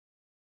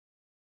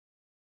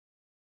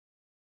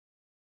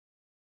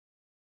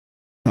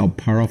how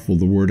powerful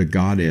the Word of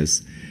God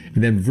is.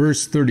 And then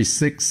verse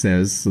 36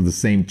 says, of the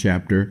same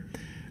chapter,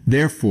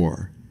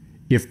 therefore,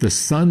 if the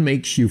Son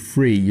makes you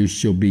free, you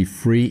shall be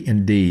free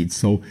indeed.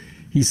 So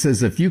he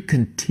says, if you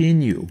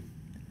continue,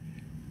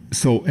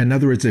 so in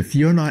other words, if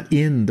you're not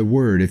in the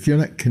Word, if you're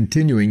not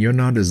continuing, you're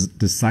not a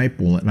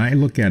disciple. And I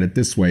look at it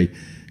this way,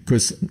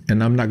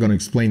 and I'm not going to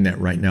explain that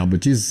right now,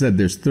 but Jesus said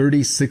there's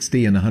 30,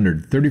 60, and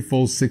 100,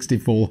 30-fold,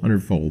 60-fold,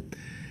 100-fold.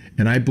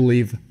 And I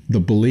believe the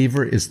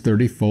believer is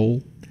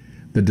 30-fold,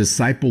 the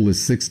disciple is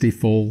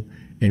 60-fold,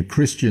 and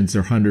Christians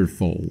are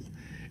 100-fold.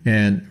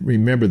 And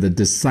remember, the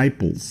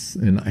disciples,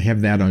 and I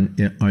have that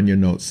on your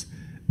notes,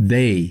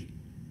 they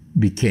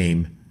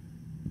became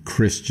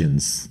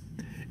Christians.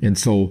 And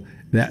so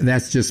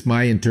that's just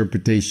my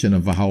interpretation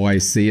of how I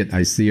see it.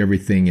 I see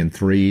everything in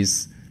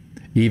threes.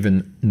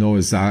 Even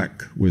Noah's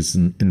Ark was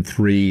in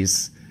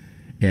threes,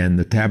 and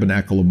the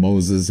tabernacle of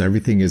Moses,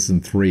 everything is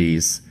in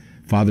threes.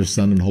 Father,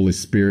 Son, and Holy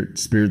Spirit,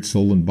 spirit,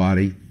 soul, and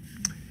body.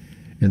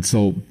 And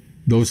so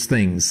those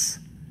things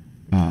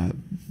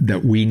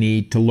that we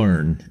need to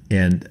learn.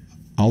 And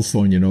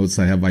also in your notes,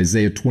 I have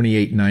Isaiah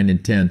 28, 9,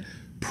 and 10,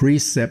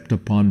 precept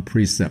upon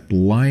precept,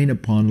 line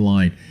upon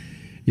line.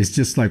 It's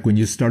just like when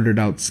you started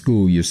out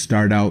school, you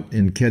start out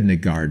in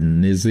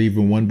kindergarten. There's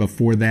even one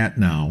before that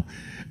now.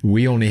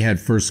 We only had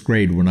first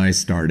grade when I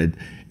started.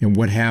 And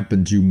what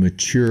happens? You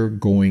mature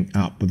going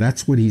up. But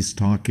that's what he's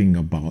talking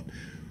about.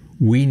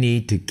 We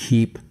need to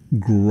keep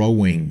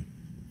growing.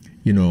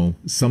 You know,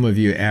 some of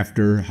you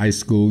after high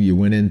school, you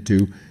went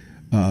into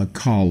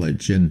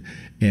college. And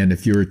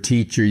if you're a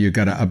teacher, you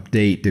got to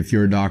update. If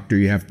you're a doctor,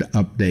 you have to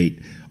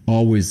update.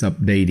 Always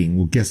updating.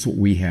 Well, guess what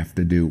we have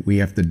to do? We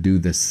have to do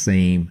the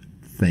same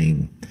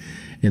thing.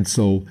 And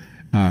so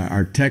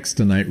our text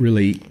tonight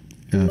really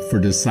for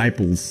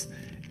disciples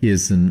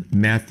is in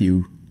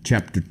Matthew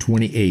chapter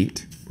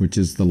 28, which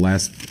is the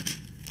last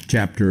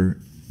chapter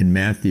in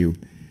Matthew.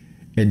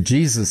 And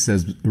Jesus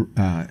says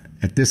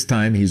at this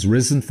time he's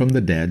risen from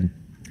the dead.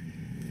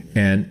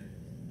 And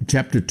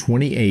chapter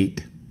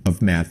 28 of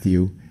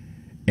Matthew,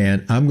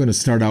 and I'm going to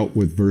start out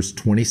with verse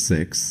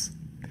 26.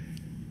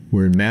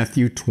 We're in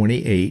Matthew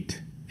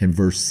 28 and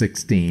verse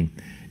 16.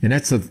 And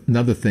that's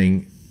another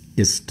thing,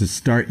 is to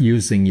start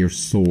using your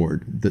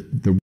sword.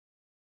 The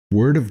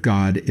Word of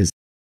God is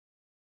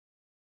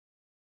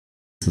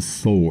a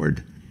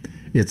sword.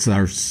 It's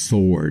our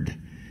sword.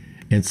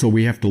 And so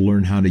we have to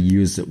learn how to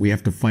use it. We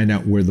have to find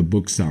out where the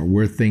books are,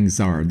 where things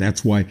are.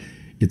 That's why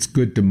it's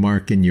good to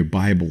mark in your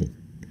Bible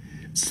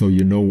so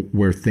you know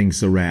where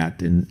things are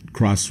at and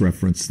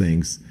cross-reference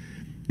things.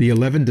 The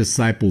 11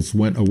 disciples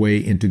went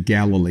away into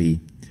Galilee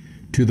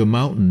to the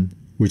mountain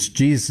which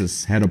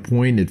Jesus had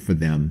appointed for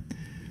them.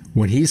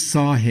 When they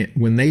saw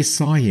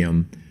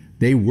him,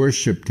 they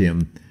worshiped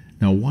him.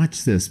 Now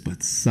watch this,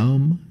 but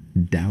some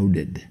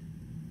doubted.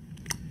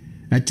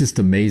 That just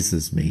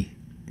amazes me.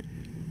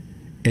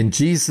 And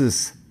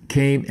Jesus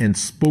came and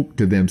spoke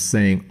to them,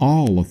 saying,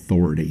 all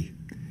authority.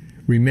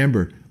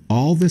 Remember,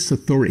 all this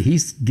authority,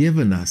 he's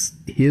given us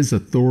his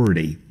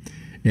authority.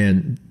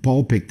 And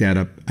Paul picked that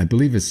up, I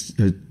believe it's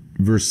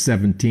verse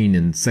 17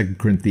 in 2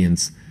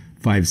 Corinthians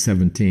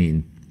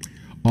 5:17.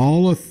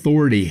 All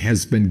authority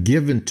has been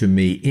given to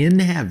me in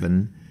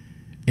heaven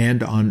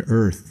and on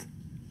earth.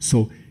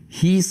 So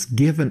he's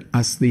given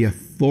us the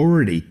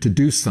authority to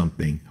do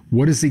something.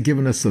 What has he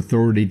given us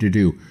authority to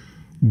do?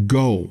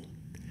 Go.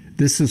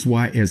 This is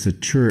why as a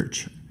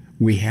church,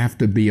 we have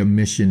to be a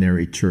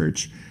missionary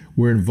church.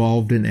 We're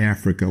involved in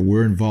Africa.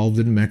 We're involved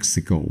in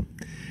Mexico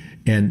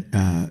and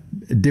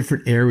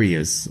different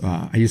areas.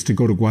 I used to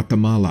go to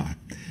Guatemala,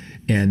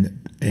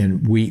 and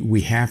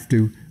we have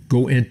to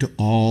go into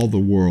all the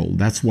world.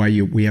 That's why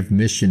we have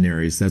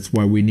missionaries. That's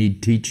why we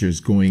need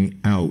teachers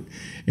going out.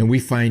 And we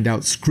find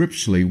out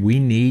scripturally we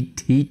need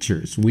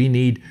teachers. We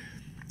need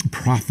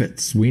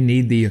prophets. We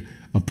need the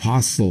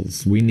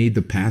apostles. We need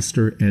the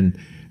pastor and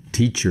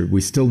teacher.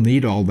 We still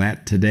need all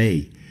that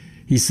today.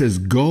 He says,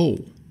 go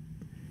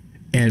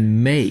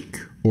and make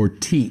or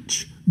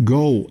teach.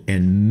 Go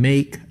and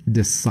make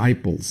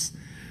disciples.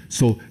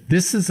 So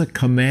this is a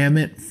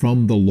commandment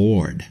from the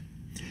Lord.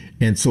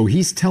 And so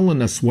he's telling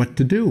us what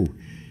to do.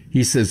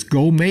 He says,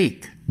 go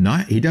make.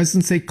 He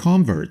doesn't say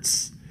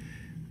converts.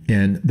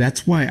 And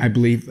that's why I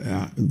believe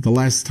the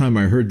last time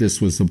I heard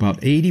this was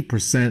about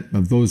 80%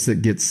 of those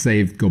that get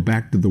saved go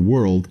back to the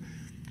world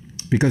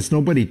because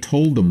nobody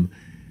told them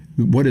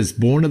what is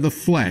born of the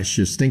flesh,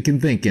 your stinking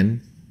thinking,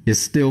 is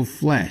still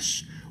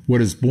flesh. What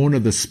is born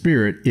of the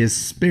Spirit is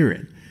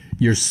spirit.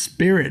 Your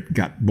spirit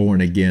got born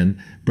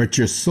again, but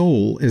your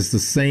soul is the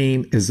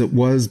same as it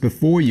was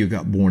before you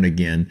got born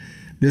again.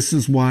 This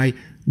is why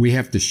we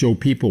have to show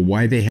people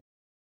why they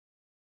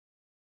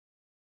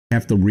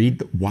have to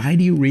read. Why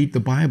do you read the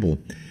Bible?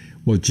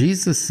 Well,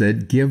 Jesus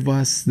said, give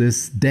us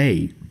this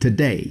day,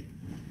 today.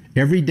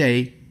 Every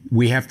day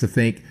we have to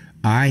think,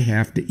 I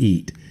have to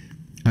eat.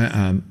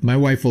 My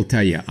wife will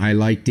tell you, I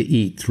like to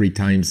eat 3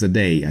 times a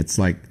day. It's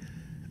like,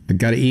 I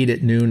got to eat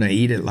at noon. I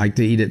like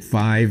to eat at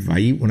 5. I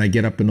eat when I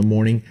get up in the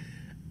morning.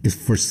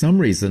 For some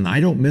reason, I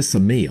don't miss a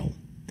meal.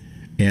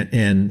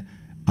 And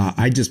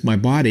my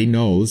body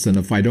knows, and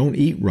if I don't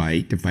eat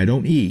right,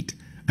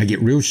 I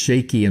get real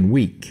shaky and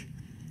weak.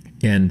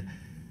 And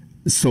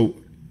so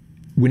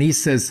when he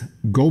says,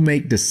 go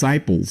make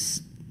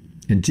disciples,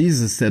 and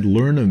Jesus said,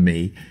 learn of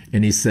me,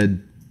 and he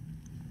said,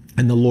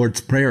 in the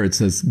Lord's Prayer, it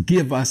says,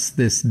 give us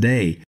this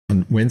day,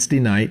 on Wednesday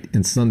night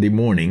and Sunday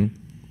morning,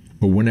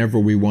 or whenever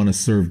we want to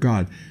serve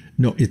God.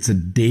 No, it's a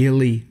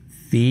daily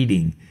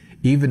feeding,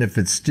 even if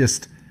it's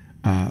just,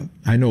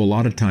 I know a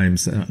lot of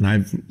times, and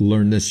I've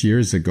learned this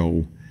years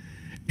ago,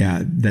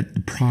 that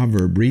the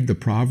proverb, read the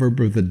proverb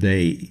of the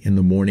day in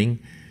the morning,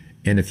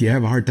 and if you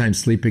have a hard time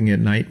sleeping at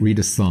night, read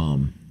a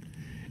psalm.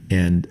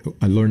 And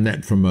I learned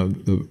that from a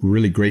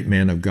really great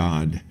man of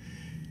God.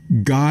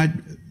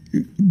 God,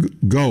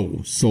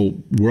 go. So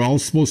we're all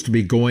supposed to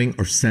be going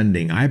or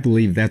sending. I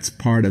believe that's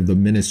part of the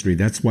ministry.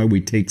 That's why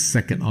we take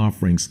second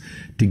offerings,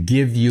 to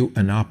give you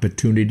an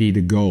opportunity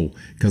to go.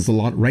 Because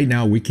right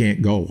now we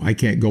can't go. I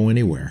can't go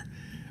anywhere,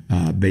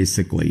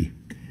 basically.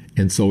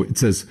 And so it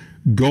says,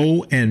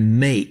 go and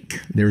make.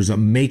 There's a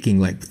making,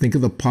 like think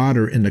of the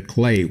potter and the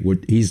clay, what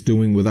he's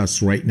doing with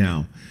us right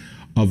now.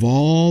 Of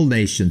all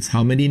nations.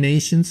 How many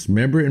nations?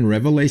 Remember in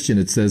Revelation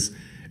it says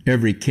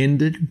every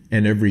kindred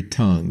and every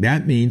tongue.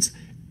 That means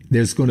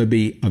there's going to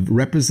be a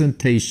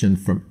representation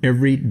from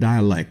every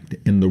dialect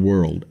in the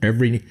world,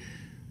 every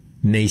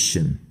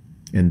nation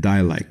and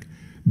dialect,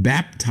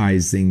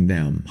 baptizing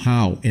them.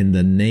 How? In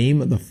the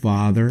name of the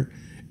Father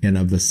and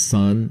of the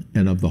Son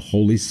and of the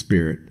Holy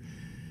Spirit.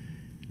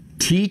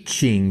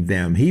 Teaching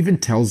them. He even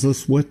tells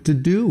us what to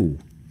do.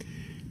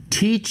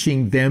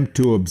 Teaching them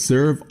to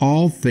observe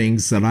all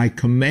things that I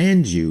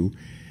command you.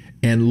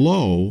 And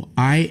lo,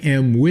 I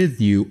am with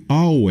you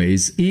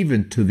always,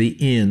 even to the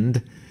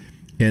end,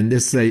 and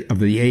this say of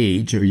the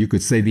age, or you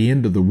could say the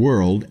end of the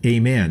world.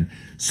 Amen.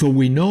 So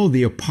we know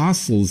the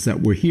apostles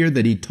that were here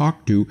that he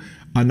talked to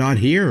are not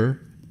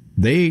here.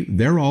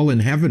 They're all in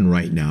heaven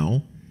right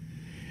now.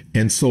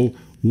 And so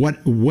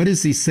what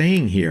is he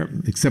saying here,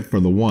 except for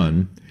the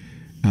one?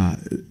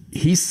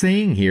 He's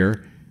saying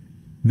here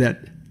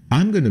that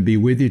I'm going to be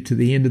with you to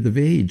the end of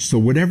the age. So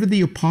whatever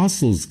the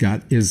apostles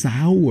got is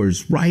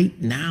ours right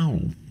now.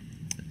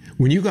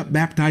 When you got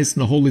baptized in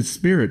the Holy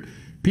Spirit,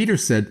 Peter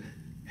said,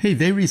 hey,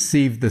 they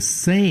received the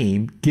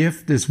same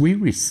gift as we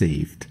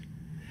received.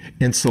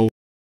 And so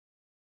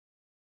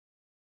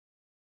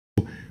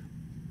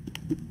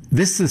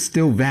this is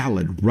still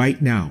valid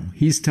right now.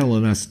 He's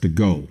telling us to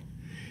go.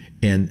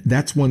 And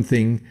that's one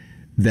thing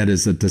that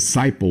as a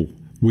disciple,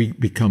 we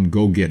become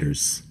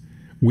go-getters.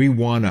 We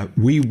wanna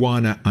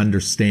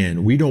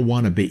understand. We don't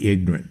want to be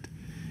ignorant.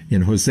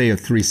 In Hosea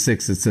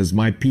 3:6, it says,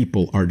 my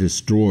people are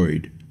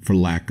destroyed for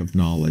lack of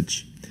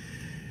knowledge.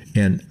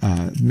 And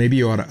maybe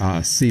you ought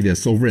to see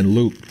this over in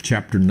Luke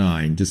chapter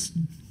 9, just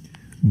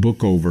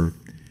book over.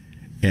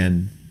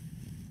 And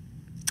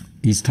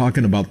he's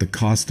talking about the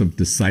cost of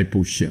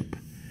discipleship.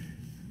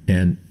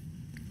 And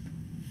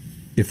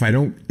if I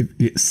don't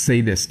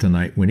say this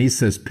tonight, when he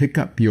says, pick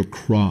up your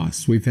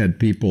cross, we've had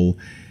people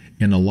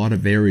in a lot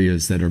of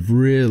areas that have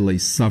really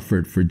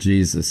suffered for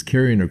Jesus,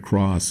 carrying a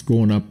cross,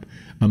 going up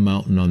a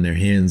mountain on their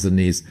hands and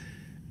knees.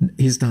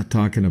 He's not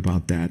talking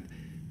about that.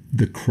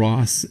 The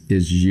cross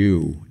is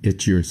you.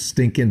 It's your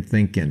stinking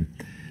thinking.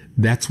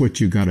 That's what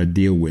you got to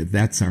deal with.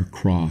 That's our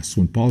cross.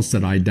 When Paul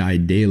said, I die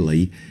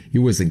daily, he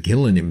wasn't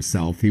killing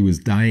himself. He was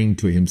dying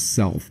to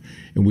himself.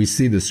 And we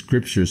see the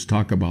scriptures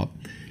talk about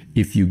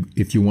if you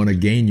want to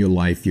gain your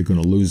life, you're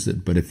going to lose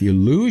it. But if you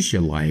lose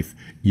your life,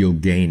 you'll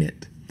gain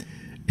it.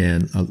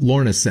 And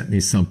Lorna sent me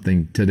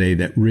something today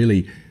that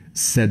really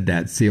said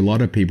that. See, a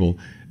lot of people,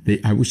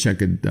 I wish I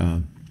could,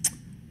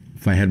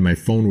 if I had my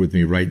phone with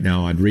me right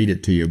now, I'd read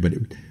it to you. But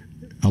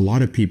a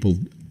lot of people,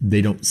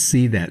 they don't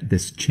see that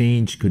this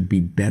change could be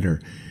better.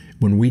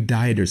 When we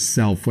die to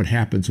self, what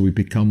happens? We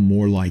become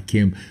more like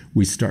him.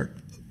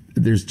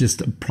 There's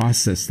just a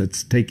process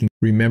that's taking.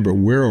 Remember,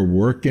 we're a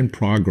work in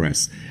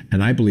progress.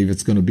 And I believe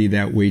it's going to be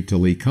that way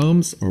till he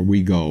comes or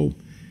we go,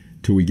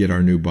 till we get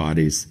our new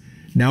bodies.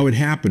 Now it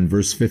happened,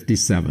 verse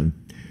 57,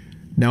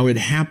 now it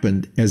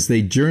happened as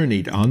they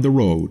journeyed on the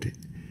road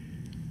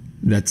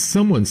that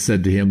someone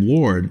said to him,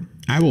 Lord,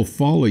 I will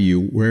follow you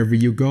wherever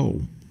you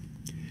go.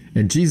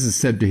 And Jesus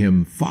said to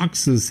him,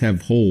 foxes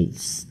have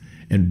holes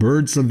and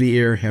birds of the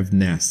air have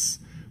nests,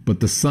 but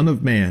the Son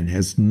of Man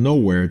has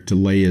nowhere to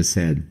lay his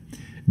head.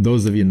 And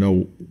those of you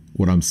know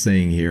what I'm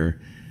saying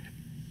here.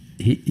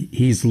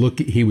 He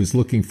was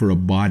looking for a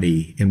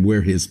body, and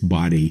where his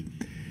body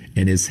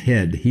and his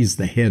head. He's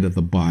the head of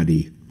the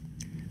body.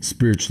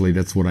 Spiritually,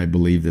 that's what I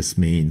believe this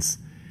means.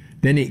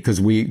 Then because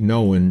we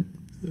know in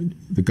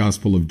the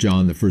Gospel of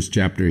John, the 1st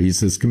chapter, he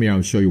says, come here,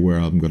 I'll show you where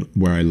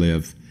I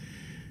live.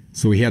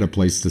 So he had a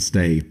place to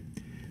stay.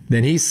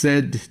 Then he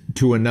said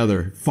to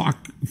another,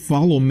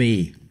 follow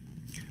me.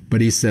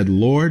 But he said,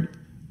 Lord,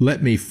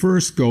 let me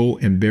first go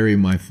and bury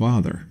my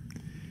father.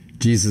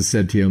 Jesus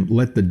said to him,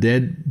 let the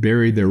dead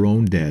bury their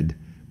own dead,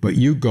 but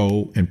you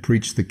go and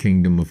preach the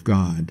kingdom of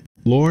God.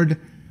 Lord,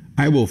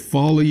 I will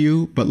follow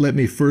you, but let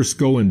me first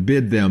go and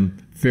bid them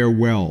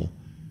farewell,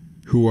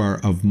 who are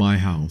of my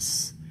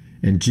house.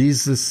 And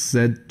Jesus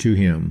said to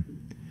him,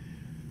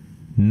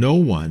 no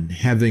one,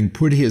 having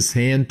put his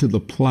hand to the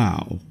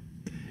plow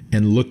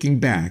and looking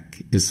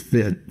back, is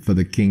fit for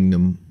the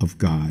kingdom of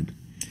God.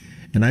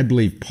 And I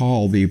believe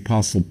Paul, the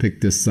apostle,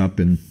 picked this up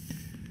in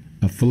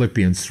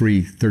Philippians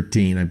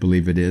 3:13, I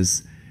believe it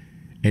is.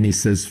 And he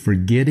says,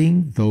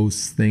 forgetting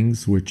those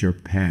things which are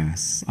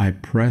past, I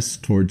press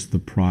towards the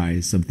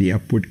prize of the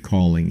upward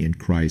calling in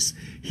Christ.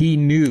 He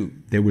knew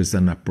there was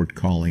an upward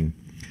calling.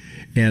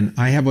 And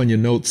I have on your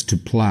notes to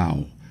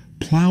plow.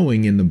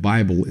 Plowing in the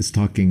Bible is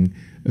talking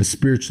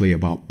spiritually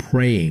about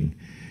praying.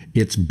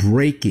 It's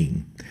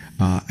breaking.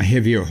 I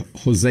have here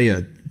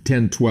Hosea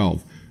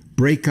 10:12.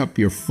 Break up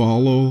your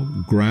fallow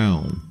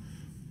ground.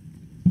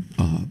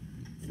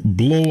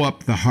 Blow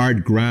up the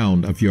hard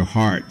ground of your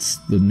hearts,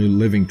 the New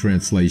Living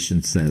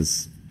Translation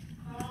says.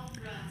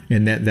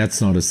 And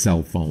that's not a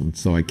cell phone,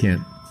 so I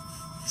can't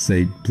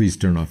say, please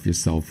turn off your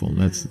cell phone.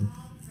 That's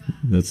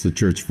the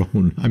church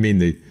phone. I mean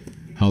the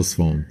house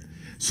phone.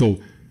 So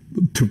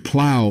to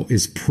plow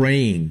is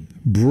praying,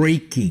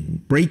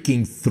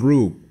 breaking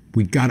through.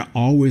 We got to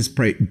always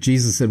pray.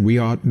 Jesus said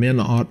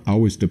men ought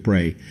always to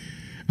pray.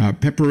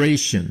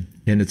 Preparation,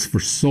 and it's for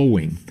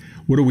sowing.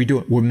 What are we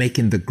doing? We're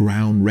making the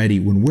ground ready.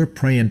 When we're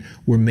praying,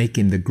 we're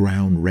making the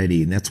ground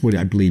ready. And that's what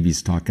I believe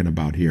he's talking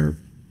about here.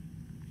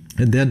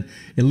 And then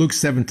in Luke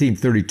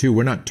 17:32,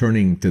 we're not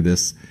turning to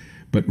this,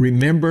 but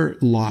remember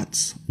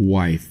Lot's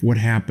wife. What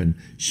happened?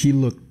 She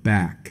looked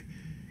back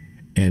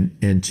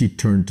and she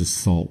turned to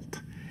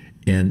salt.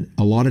 And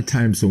a lot of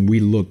times when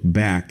we look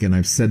back, and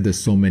I've said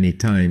this so many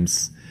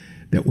times,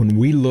 that when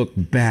we look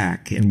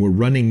back and we're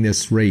running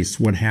this race,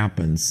 what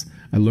happens?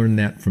 I learned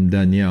that from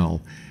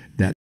Danielle,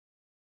 that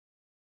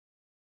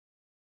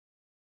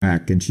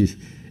back, and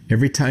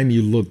every time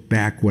you look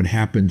back, what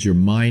happens? Your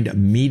mind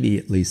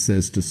immediately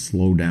says to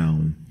slow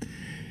down.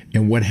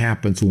 And what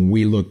happens when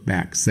we look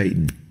back?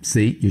 Satan,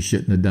 see, you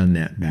shouldn't have done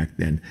that back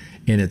then.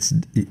 And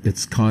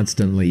it's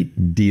constantly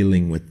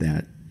dealing with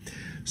that.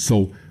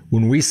 So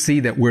when we see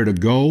that we're to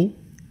go,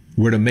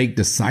 we're to make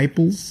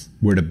disciples,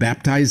 we're to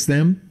baptize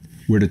them,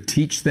 we're to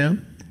teach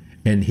them,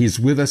 and he's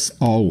with us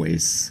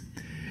always.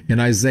 In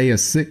Isaiah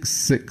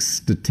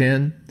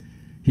 6:6-10,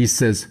 he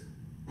says,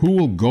 who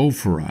will go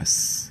for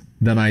us?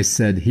 Then I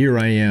said, here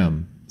I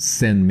am,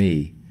 send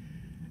me.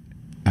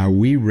 Are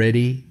we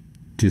ready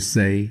to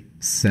say,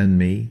 send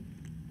me?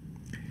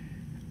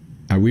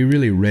 Are we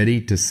really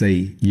ready to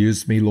say,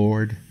 use me,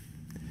 Lord?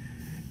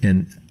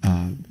 And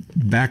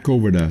back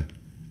over to,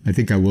 I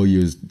think I will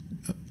use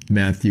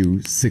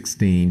Matthew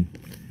 16.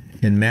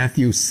 In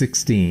Matthew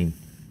 16,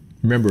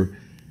 remember,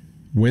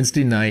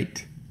 Wednesday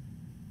night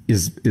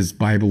is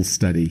Bible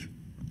study.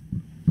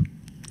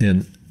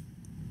 And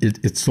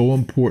it's so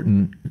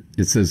important.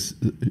 It says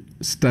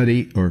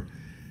study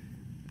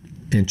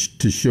and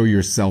to show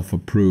yourself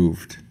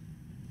approved.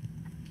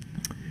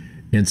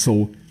 And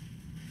so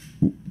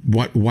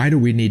why do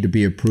we need to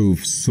be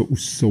approved?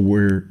 So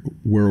we're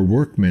a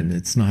workman.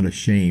 It's not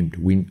ashamed.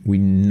 We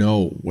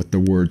know what the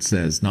word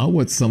says, not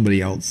what somebody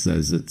else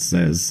says it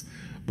says,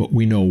 but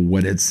we know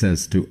what it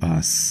says to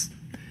us.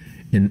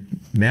 In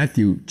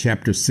Matthew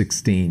chapter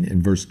 16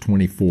 and verse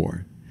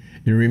 24.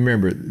 And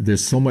remember,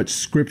 there's so much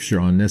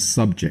scripture on this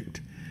subject,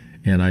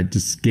 and I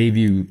just gave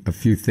you a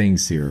few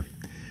things here.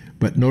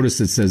 But notice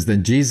it says,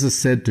 then Jesus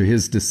said to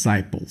his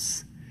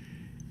disciples,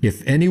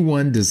 if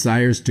anyone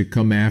desires to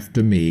come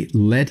after me,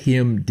 let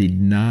him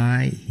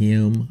deny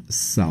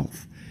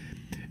himself.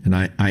 And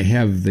I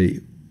have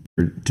to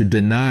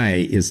deny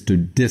is to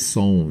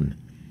disown,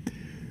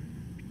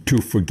 to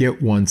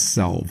forget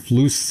oneself,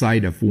 lose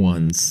sight of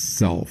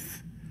oneself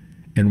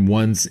and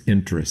one's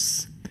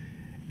interests.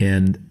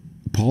 And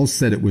Paul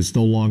said it was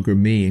no longer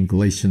me in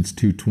Galatians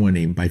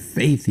 2:20. By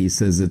faith, he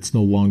says it's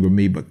no longer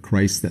me, but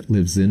Christ that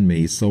lives in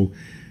me. So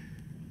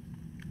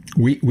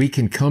we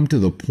can come to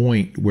the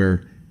point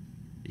where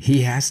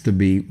he has to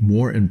be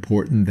more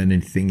important than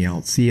anything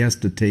else. He has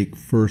to take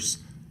first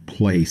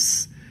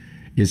place.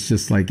 It's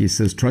just like he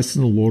says, trust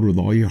in the Lord with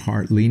all your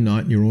heart, lean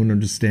not in your own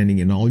understanding,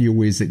 in all your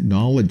ways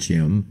acknowledge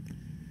him,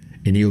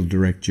 and he'll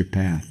direct your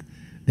path.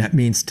 That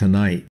means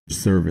tonight,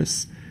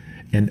 service.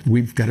 And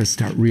we've got to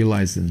start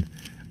realizing,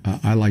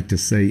 I like to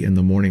say in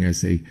the morning, I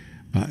say,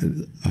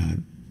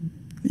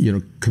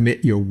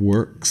 commit your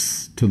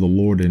works to the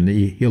Lord, and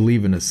he'll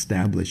even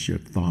establish your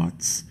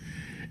thoughts.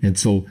 And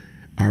so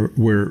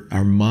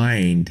our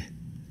mind,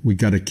 we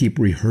got to keep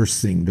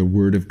rehearsing the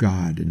Word of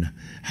God and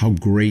how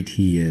great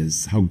he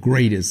is. How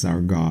great is our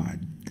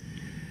God.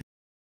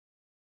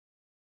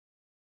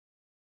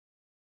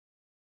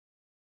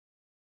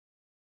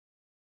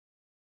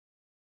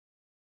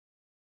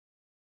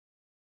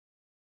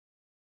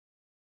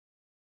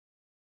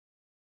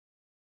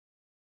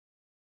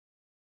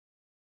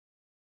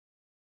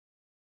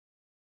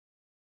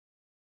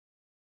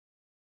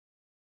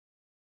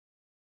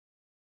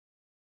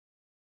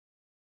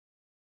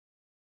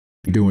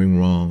 Doing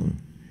wrong.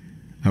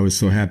 I was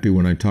so happy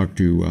when I talked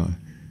to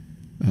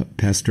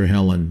Pastor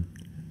Helen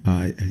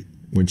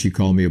when she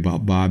called me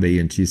about Bobby,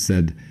 and she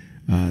said,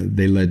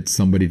 they led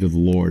somebody to the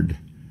Lord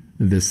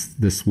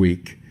this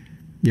week.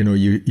 You know,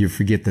 you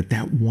forget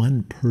that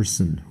one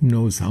person, who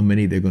knows how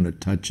many they're going to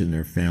touch in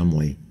their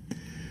family.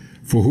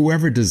 For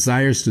whoever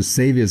desires to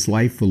save his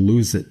life will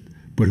lose it,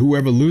 but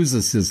whoever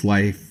loses his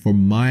life for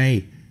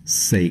my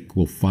sake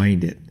will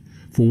find it.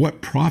 For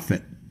what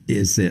profit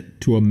is it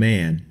to a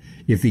man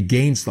if he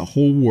gains the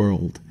whole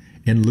world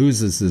and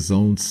loses his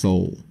own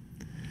soul?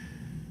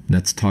 And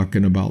that's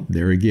talking about,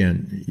 there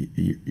again,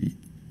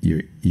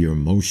 your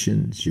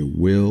emotions, your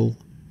will,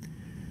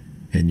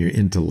 and your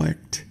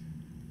intellect.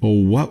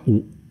 What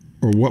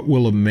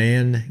will a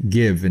man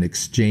give in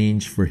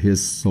exchange for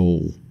his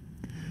soul?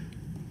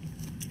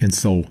 And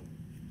so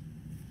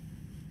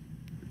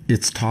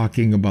it's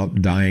talking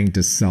about dying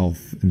to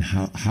self. And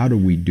how do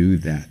we do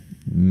that?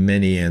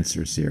 Many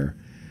answers here.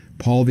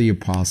 Paul the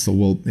Apostle,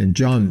 well, in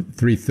John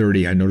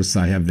 3:30, I notice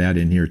I have that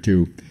in here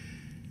too.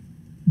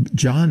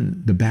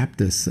 John the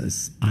Baptist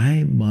says,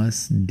 I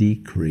must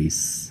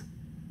decrease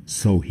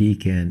so he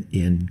can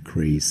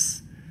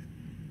increase.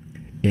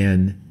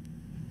 And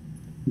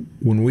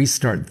when we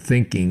start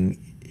thinking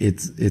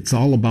it's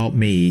all about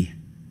me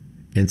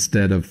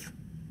instead of,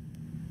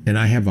 and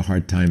I have a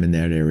hard time in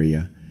that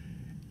area,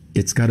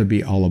 it's got to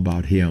be all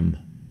about him.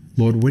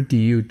 Lord, what do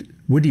you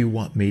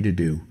want me to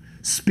do?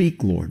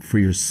 Speak, Lord, for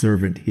your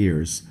servant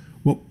hears.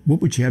 What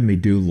would you have me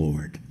do,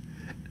 Lord?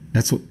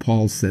 That's what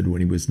Paul said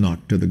when he was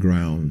knocked to the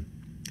ground.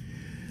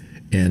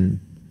 And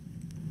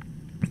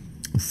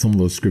some of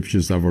those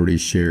scriptures I've already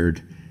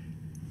shared.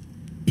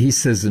 He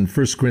says in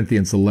 1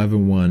 Corinthians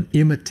 11:1,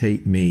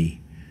 imitate me.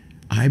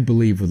 I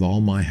believe with all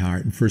my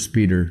heart. In 1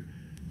 Peter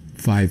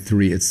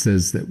 5:3, it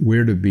says that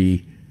we're to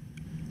be,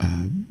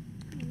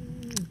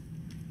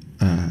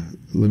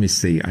 let me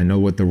see, I know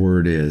what the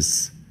word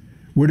is.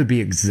 We're to be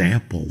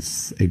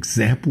examples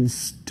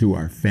to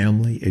our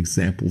family,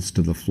 examples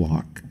to the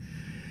flock.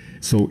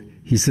 So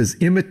he says,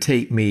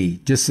 imitate me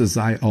just as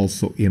I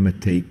also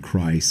imitate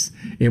Christ.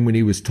 And when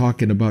he was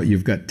talking about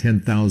you've got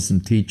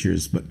 10,000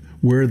 teachers, but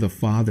where are the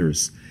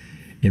fathers?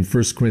 In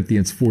 1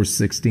 Corinthians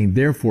 4:16,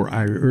 therefore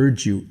I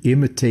urge you,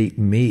 imitate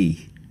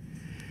me.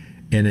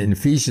 And in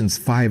Ephesians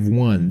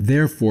 5:1,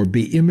 therefore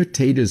be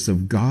imitators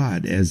of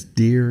God as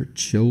dear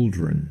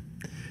children.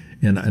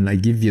 And I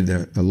give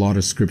you a lot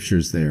of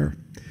scriptures there.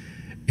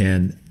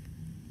 And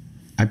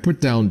I put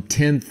down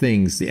 10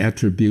 things, the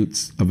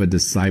attributes of a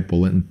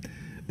disciple. And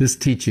this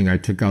teaching I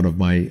took out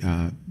of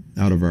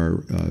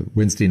our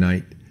Wednesday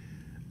night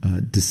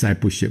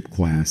discipleship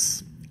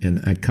class,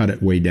 and I cut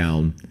it way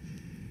down.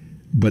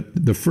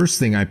 But the first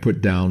thing I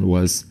put down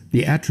was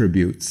the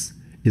attributes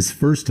is,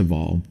 first of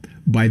all,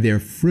 by their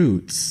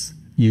fruits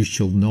you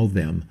shall know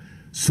them.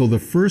 So the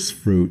first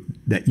fruit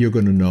that you're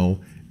going to know,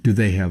 do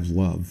they have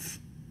love?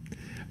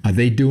 Are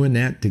they doing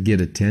that to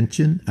get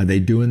attention? Are they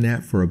doing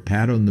that for a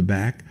pat on the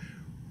back?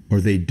 Or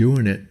are they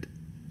doing it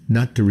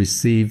not to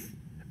receive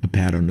a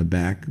pat on the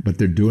back, but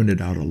they're doing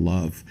it out of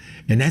love?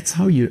 And that's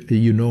how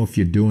you know if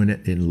you're doing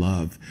it in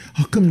love.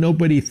 How come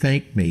nobody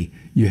thanked me?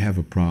 You have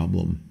a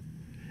problem.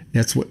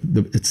 That's what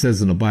it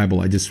says in the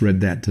Bible. I just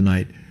read that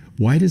tonight.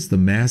 Why does the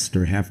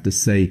master have to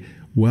say,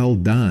 well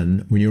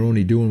done, when you're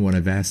only doing what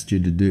I've asked you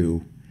to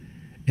do?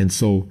 And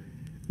so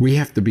we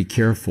have to be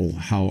careful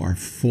how our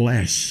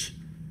flesh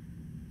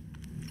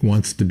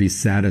wants to be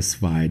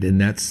satisfied, and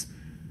that's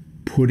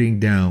putting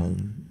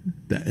down,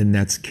 and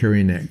that's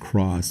carrying that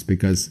cross,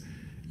 because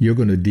you're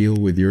going to deal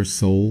with your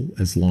soul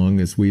as long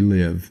as we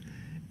live.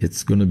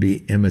 It's going to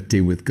be enmity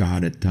with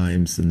God at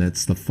times, and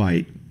that's the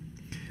fight.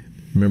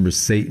 Remember,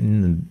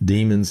 Satan and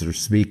demons are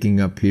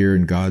speaking up here,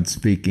 and God's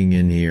speaking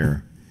in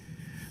here.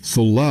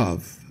 So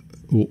love.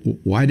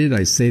 Why did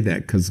I say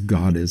that? Because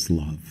God is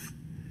love.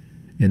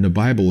 In the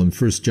Bible, in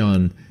 1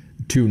 John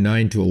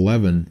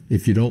 2:9-11,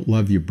 if you don't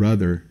love your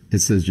brother, it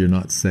says you're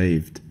not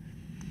saved.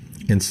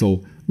 And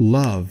so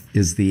love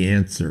is the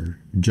answer.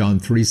 John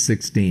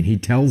 3:16, he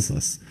tells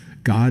us,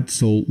 God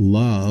so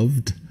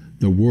loved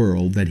the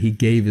world that he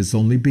gave his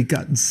only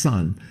begotten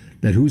Son,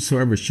 that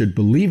whosoever should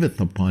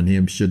believeth upon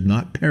him should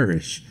not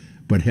perish,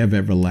 but have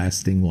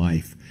everlasting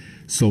life.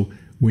 So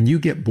when you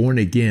get born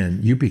again,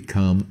 you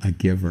become a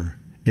giver.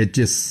 It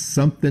just,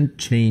 something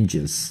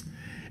changes.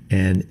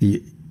 And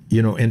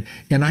you know, and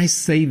I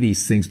say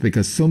these things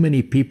because so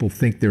many people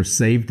think they're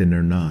saved and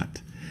they're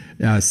not.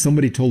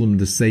 Somebody told them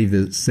to say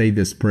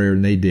this prayer,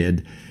 and they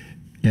did,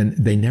 and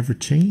they never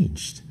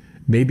changed.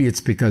 Maybe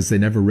it's because they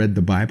never read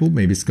the Bible.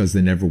 Maybe it's because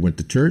they never went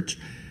to church.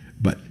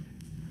 But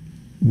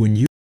when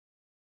you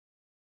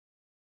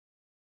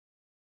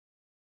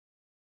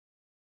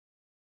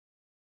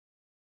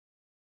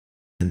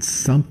and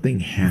something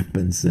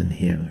happens in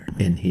here,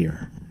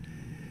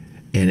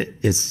 and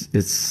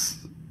it's.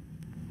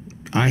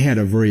 I had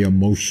a very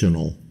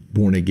emotional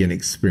born again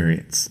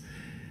experience.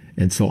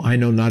 And so I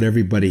know not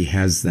everybody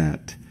has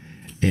that.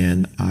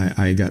 And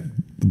I got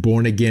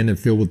born again and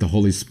filled with the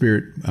Holy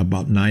Spirit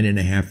about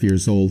 9.5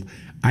 years old.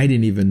 I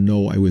didn't even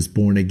know I was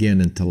born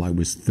again until I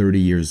was 30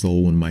 years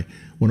old when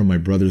one of my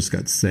brothers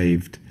got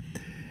saved.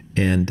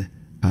 And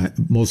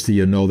Most of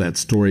you know that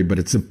story, but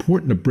it's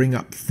important to bring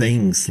up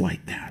things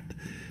like that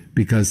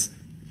because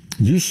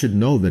you should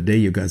know the day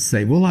you got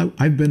saved. Well,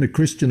 I've been a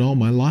Christian all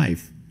my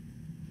life.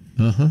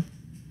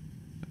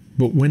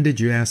 But when did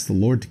you ask the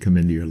Lord to come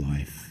into your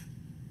life?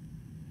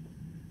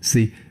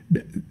 See,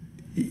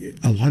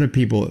 a lot of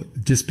people,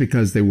 just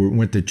because they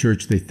went to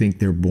church, they think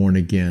they're born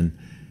again.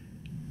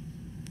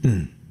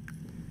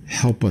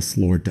 Help us,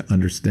 Lord, to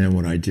understand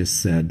what I just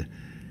said.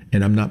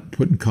 And I'm not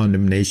putting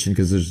condemnation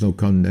because there's no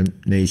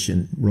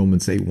condemnation,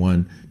 Romans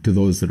 8:1, to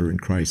those that are in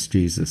Christ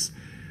Jesus.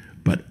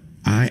 But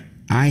I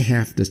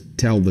have to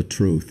tell the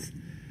truth.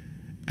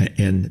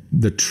 And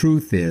the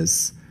truth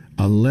is,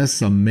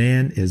 unless a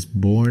man is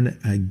born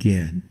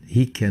again,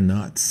 he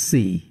cannot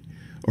see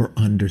or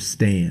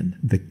understand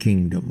the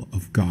kingdom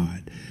of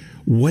God.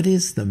 What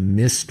is the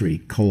mystery?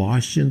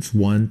 Colossians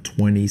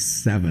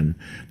 1:27.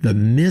 The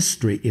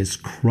mystery is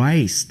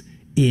Christ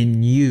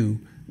in you,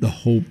 the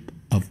hope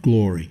of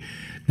glory.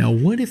 Now,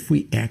 what if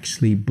we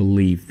actually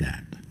believe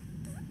that?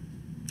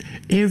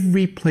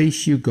 Every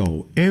place you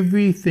go,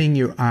 everything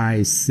your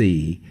eyes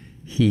see,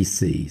 he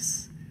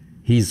sees.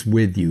 He's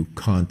with you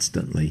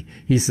constantly.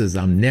 He says,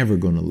 I'm never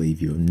going to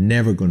leave you. I'm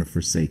never going to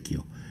forsake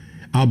you.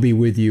 I'll be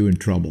with you in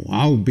trouble.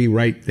 I'll be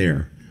right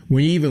there.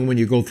 Even when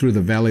you go through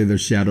the valley of the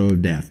shadow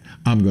of death,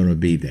 I'm going to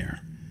be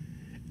there.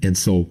 And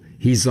so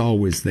he's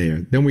always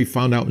there. Then we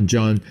found out in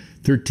John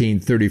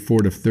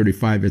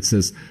 13:34-35, it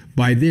says,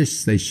 by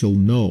this they shall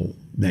know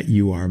that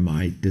you are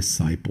my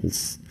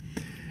disciples.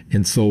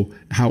 And so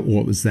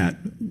what was that?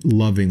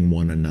 Loving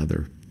one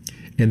another.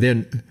 And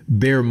then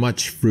bear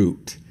much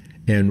fruit.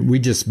 And we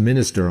just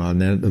minister on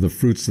that, the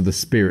fruits of the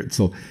Spirit.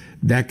 So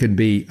that could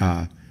be,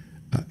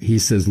 he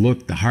says,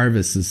 look, the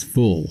harvest is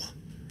full.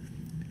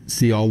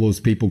 See all those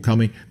people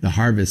coming? The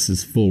harvest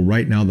is full.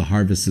 Right now, the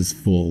harvest is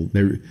full.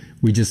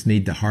 We just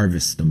need to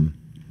harvest them.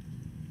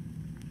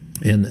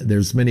 And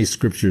there's many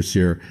scriptures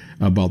here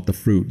about the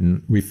fruit.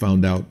 And we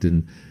found out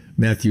in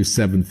Matthew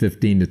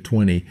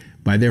 7:15-20,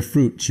 by their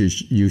fruit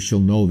you shall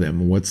know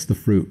them. What's the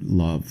fruit?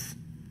 Love.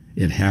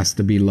 It has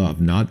to be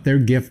love, not their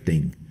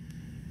gifting.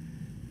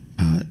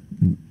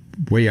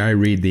 Way I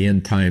read the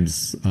end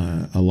times,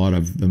 a lot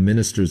of the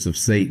ministers of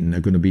Satan are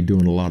going to be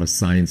doing a lot of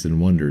signs and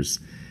wonders.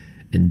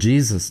 And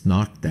Jesus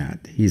knocked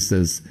that. He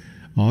says,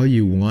 all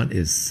you want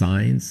is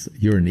signs.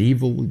 You're an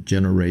evil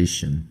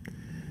generation.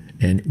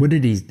 And what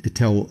did he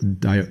tell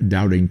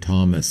doubting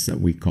Thomas,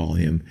 that we call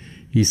him?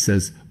 He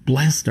says,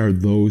 blessed are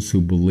those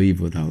who believe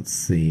without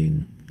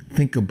seeing.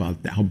 Think about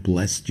how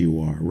blessed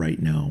you are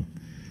right now.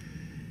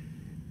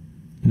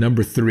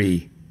 Number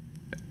 3,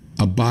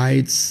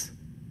 abides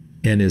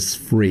and is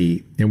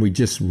free. And we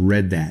just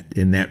read that.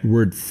 And that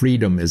word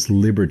freedom is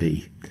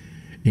liberty.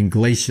 In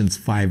Galatians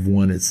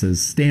 5:1, it says,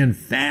 stand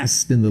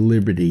fast in the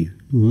liberty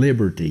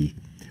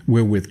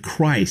wherewith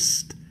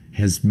Christ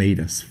has made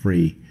us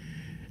free.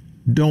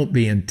 Don't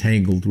be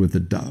entangled with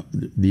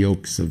the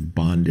yokes of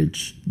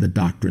bondage, the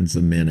doctrines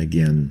of men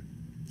again.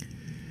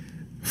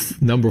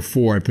 Number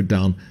 4, I put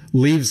down,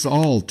 leaves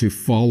all to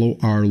follow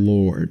our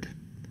Lord.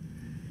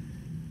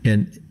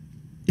 And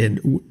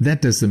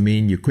that doesn't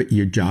mean you quit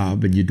your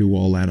job and you do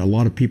all that. A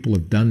lot of people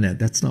have done that.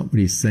 That's not what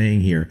he's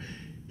saying here.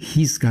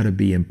 He's got to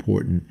be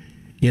important.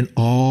 In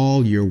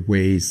all your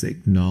ways,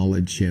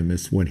 acknowledge him,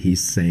 is what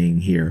he's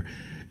saying here.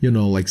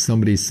 Like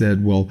somebody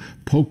said, well,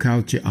 poke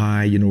out your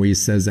eye. He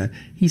says that.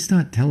 He's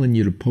not telling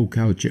you to poke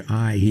out your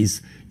eye.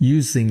 He's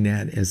using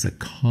that as a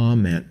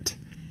comment.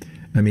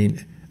 I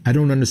mean, I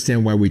don't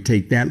understand why we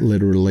take that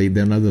literally,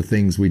 then other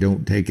things we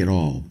don't take at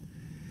all.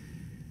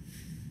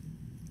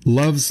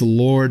 Loves the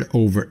Lord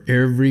over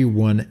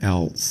everyone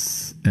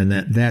else. And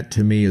that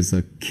to me is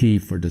a key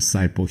for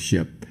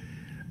discipleship.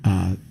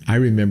 I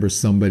remember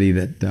somebody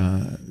that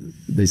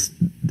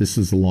this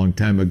was a long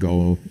time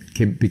ago,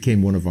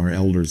 became one of our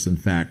elders, in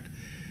fact,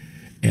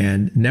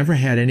 and never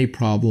had any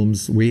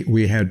problems.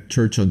 We had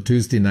church on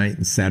Tuesday night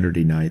and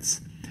Saturday nights.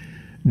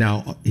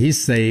 Now,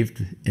 he's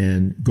saved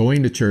and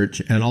going to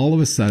church, and all of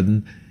a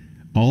sudden,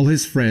 all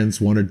his friends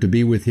wanted to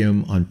be with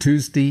him on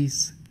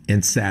Tuesdays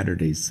and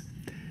Saturdays.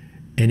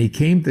 And he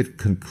came to the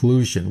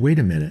conclusion, wait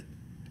a minute,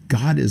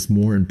 God is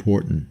more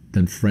important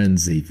than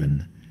friends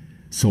even.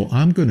 So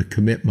I'm going to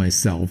commit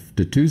myself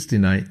to Tuesday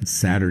night and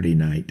Saturday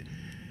night.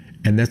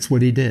 And that's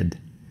what he did.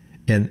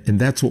 And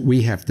that's what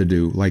we have to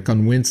do. Like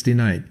on Wednesday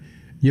night,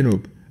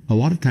 a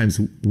lot of times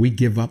we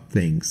give up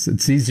things.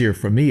 It's easier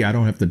for me. I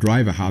don't have to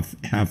drive a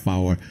half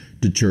hour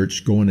to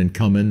church, going and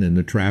coming in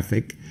the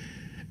traffic.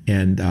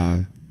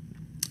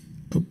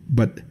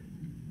 But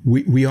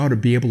we ought to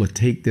be able to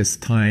take this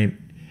time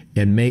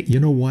and make,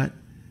 what?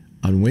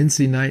 On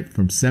Wednesday night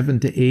from 7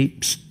 to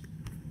 8,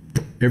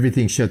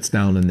 everything shuts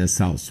down in this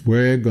house.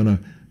 We're going to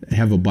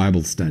have a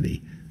Bible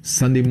study.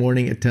 Sunday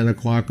morning at 10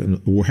 o'clock, and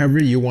wherever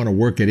you want to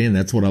work it in.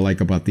 That's what I like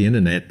about the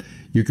internet.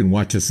 You can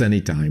watch us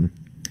anytime.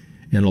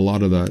 And a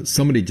lot of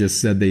somebody just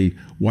said they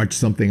watched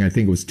something, I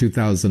think it was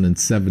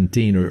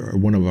 2017 or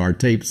one of our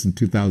tapes in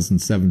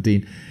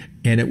 2017,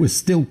 and it was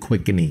still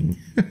quickening.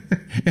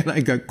 And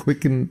I got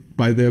quickened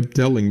by them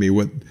telling me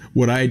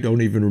what I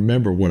don't even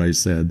remember what I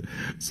said.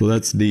 So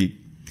that's neat.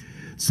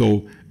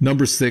 So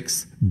number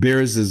 6,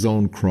 bears his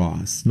own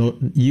cross. No,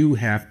 you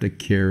have to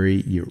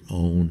carry your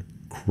own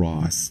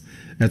cross.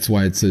 That's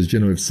why it says,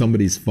 if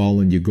somebody's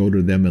fallen, you go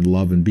to them in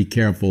love, and be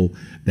careful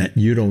that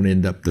you don't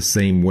end up the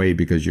same way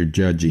because you're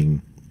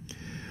judging.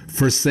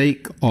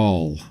 Forsake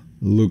all.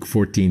 Luke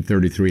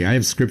 14:33. I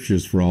have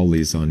scriptures for all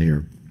these on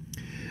here.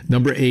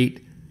 Number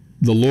 8,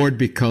 the Lord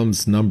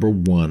becomes number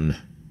 1.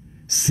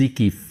 Seek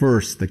ye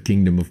first the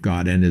kingdom of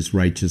God and his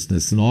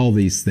righteousness, and all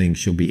these things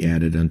shall be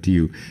added unto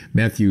you.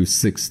 Matthew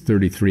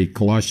 6:33.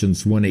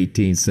 Colossians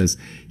 1:18 says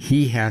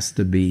he has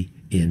to be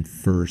in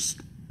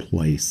first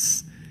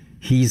place.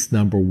 He's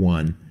number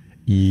 1.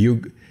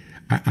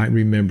 I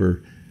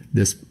remember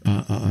this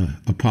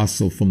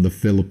apostle from the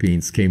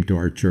Philippines came to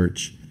our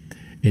church,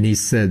 and he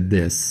said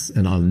this,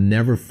 and I'll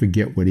never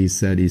forget what he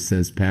said. He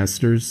says,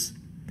 pastors,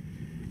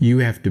 you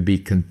have to be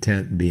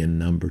content being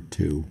number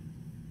 2.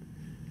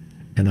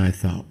 And I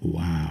thought,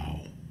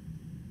 wow,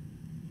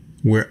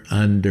 we're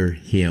under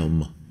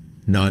him,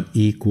 not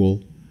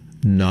equal,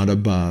 not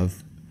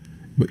above.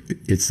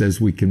 It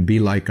says we can be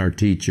like our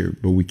teacher,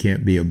 but we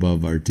can't be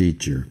above our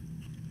teacher.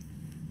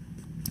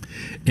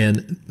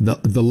 And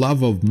the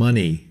love of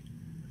money,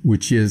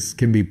 which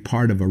can be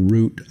part of a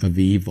root of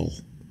evil.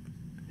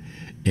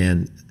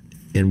 And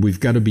we've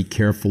got to be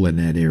careful in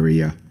that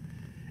area.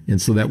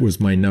 And so that was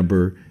my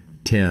number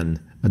 10.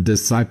 A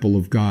disciple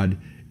of God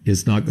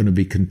is not going to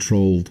be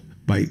controlled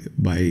by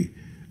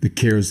the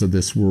cares of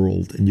this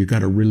world. And you got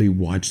to really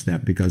watch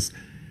that, because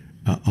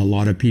a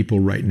lot of people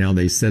right now,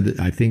 they said,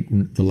 I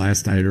think the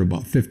last I heard,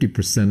 about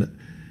 50%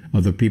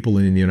 of the people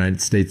in the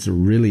United States are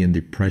really in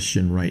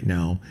depression right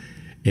now.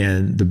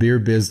 And the beer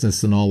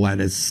business and all that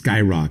is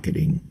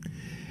skyrocketing.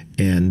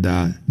 And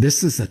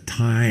this is a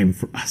time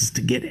for us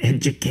to get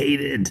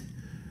educated.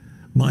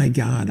 My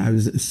God, it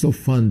was so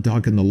fun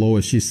talking to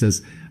Lois. She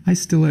says, I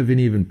still haven't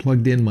even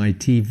plugged in my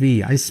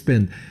TV.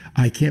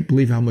 I can't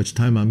believe how much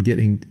time I'm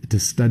getting to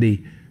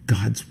study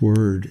God's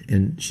Word.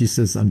 And she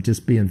says, I'm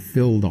just being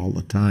filled all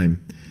the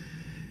time.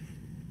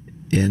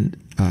 And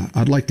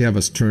I'd like to have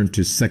us turn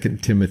to 2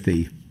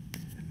 Timothy.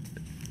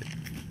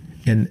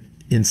 And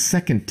in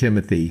 2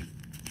 Timothy,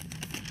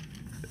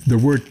 the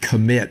word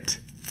commit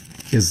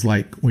is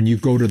like when you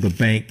go to the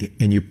bank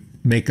and you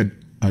make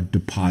a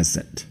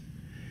deposit.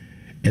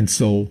 And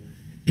so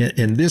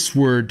in this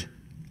word,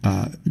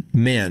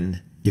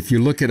 men, if you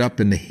look it up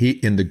in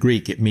the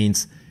Greek, it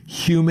means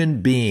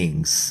human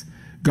beings.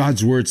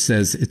 God's word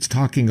says it's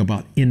talking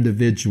about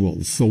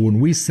individuals. So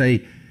when we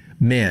say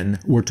men,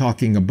 we're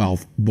talking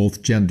about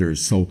both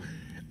genders. So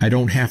I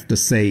don't have to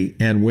say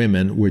and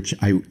women, which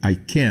I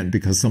can,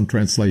 because some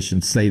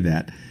translations say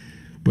that.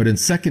 But in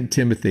 2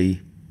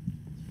 Timothy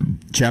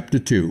chapter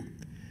 2,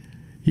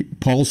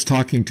 Paul's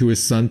talking to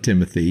his son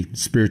Timothy,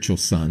 spiritual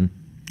son.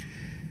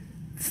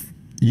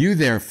 You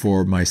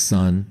therefore, my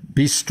son,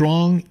 be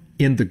strong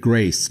in the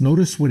grace.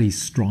 Notice what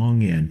he's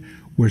strong in.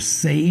 We're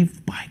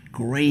saved by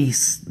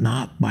grace,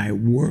 not by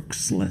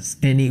works, lest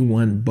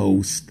anyone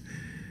boast.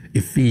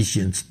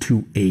 Ephesians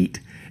 2:8.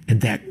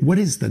 And what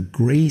is the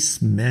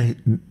grace?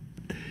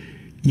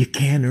 You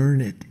can't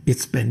earn it.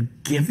 It's been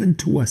given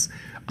to us.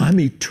 I'm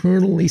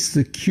eternally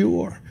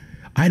secure.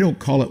 I don't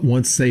call it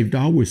once saved,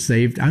 always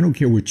saved. I don't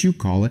care what you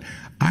call it.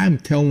 I'm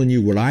telling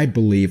you what I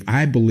believe.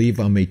 I believe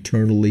I'm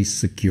eternally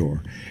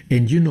secure.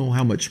 And you know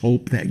how much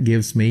hope that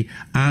gives me?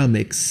 I'm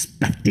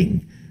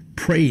expecting,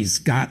 praise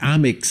God,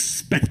 I'm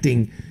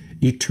expecting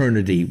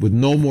eternity with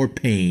no more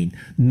pain,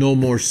 no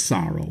more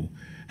sorrow.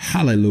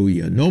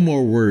 Hallelujah. No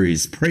more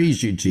worries.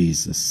 Praise you,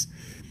 Jesus.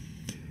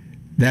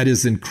 That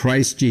is in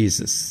Christ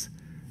Jesus.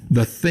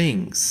 The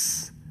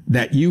things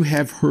that you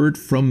have heard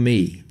from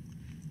me.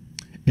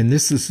 And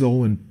this is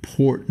so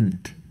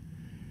important,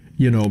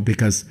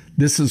 because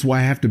this is why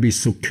I have to be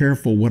so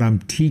careful what I'm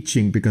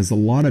teaching, because a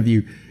lot of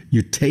you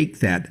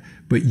take that,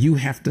 but you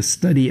have to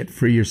study it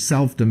for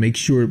yourself to make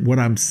sure what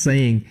I'm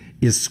saying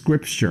is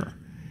scripture.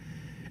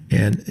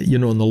 And, in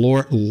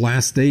the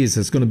last days,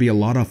 there's going to be a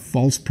lot of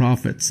false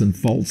prophets and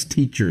false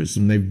teachers,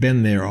 and they've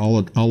been there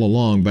all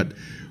along. But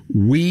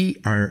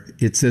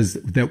it says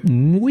that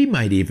we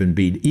might even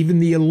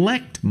the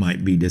elect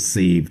might be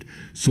deceived.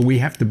 So we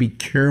have to be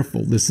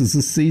careful. This is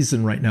a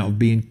season right now of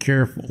being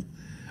careful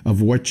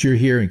of what you're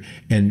hearing.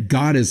 And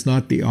God is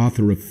not the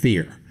author of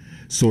fear.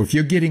 So if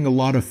you're getting a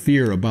lot of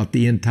fear about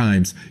the end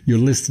times, you're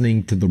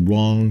listening to the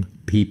wrong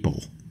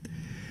people.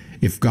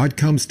 If God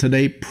comes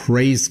today,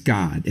 praise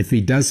God. If he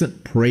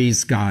doesn't,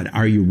 praise God.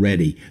 Are you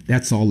ready?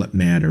 That's all that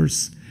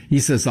matters. He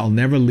says, I'll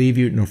never leave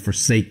you nor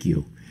forsake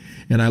you.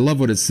 And I love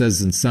what it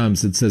says in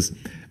Psalms. It says,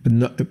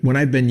 when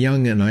I've been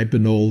young and I've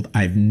been old,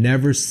 I've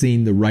never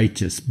seen the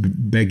righteous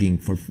begging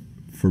for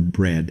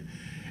bread.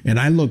 And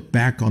I look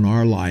back on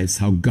our lives,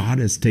 how God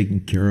has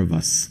taken care of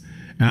us.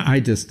 I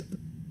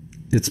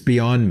It's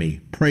beyond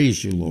me.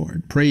 Praise you,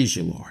 Lord. Praise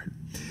you, Lord.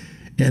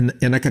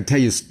 And I can tell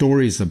you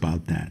stories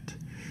about that.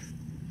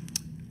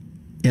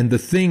 And the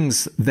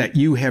things that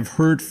you have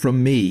heard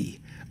from me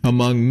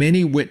among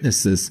many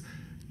witnesses,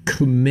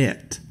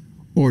 commit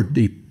or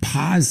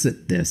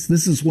deposit this.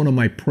 This is one of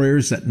my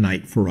prayers at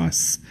night for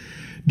us.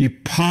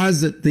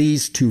 Deposit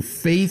these to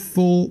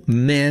faithful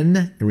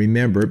men,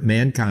 remember,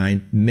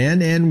 mankind,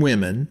 men and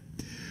women,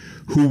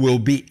 who will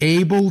be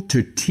able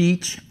to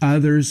teach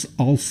others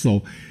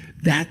also.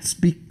 That's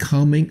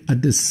becoming a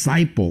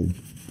disciple.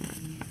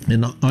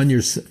 And on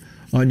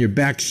your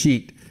back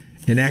sheet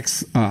in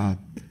Acts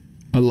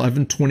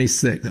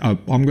 11:26,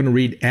 I'm going to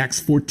read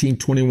Acts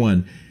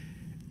 14:21.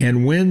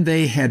 And when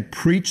they had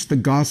preached the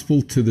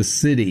gospel to the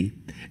city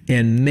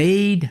and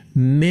made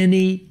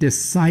many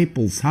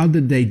disciples, how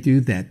did they do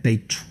that? They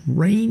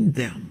trained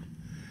them.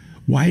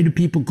 Why do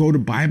people go to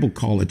Bible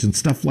college and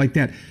stuff like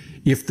that?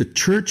 If the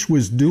church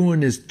was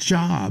doing its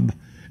job,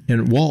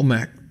 and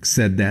Walmack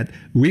said that,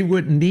 we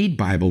wouldn't need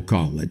Bible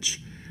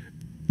college.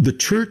 The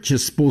church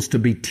is supposed to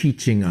be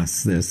teaching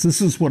us this.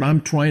 This is what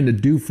I'm trying to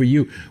do for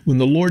you. When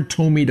the Lord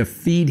told me to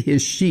feed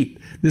his sheep,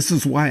 this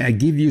is why I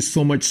give you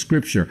so much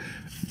scripture.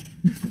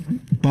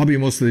 Probably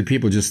most of the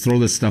people just throw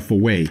this stuff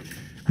away.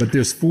 But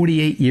there's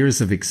 48 years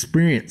of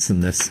experience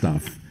in this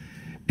stuff.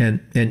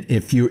 And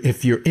if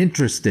you're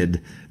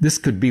interested, this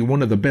could be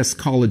one of the best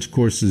college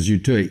courses you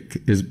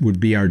take, would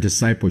be our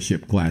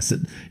discipleship class.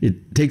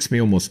 It takes me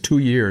almost 2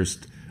 years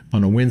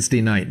on a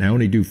Wednesday night, and I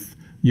only do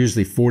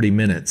usually 40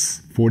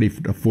 minutes, 40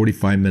 to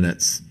 45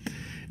 minutes.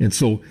 And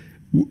so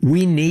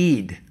we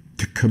need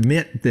to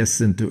commit this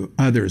into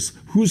others.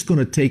 Who's going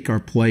to take our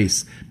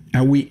place?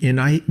 We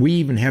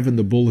even have in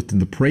the bulletin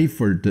to pray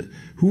for,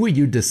 who are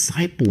you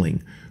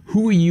discipling?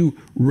 Who are you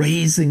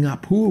raising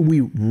up? Who are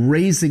we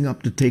raising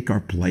up to take our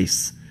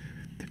place?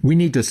 We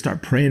need to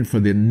start praying for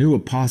the new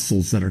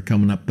apostles that are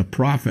coming up, the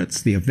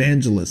prophets, the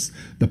evangelists,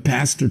 the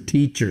pastor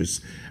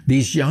teachers,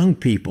 these young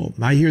people.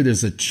 I hear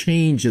there's a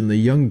change in the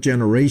young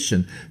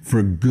generation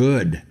for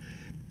good.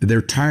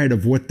 They're tired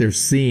of what they're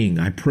seeing.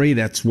 I pray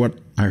that's what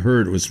I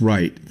heard was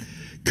right.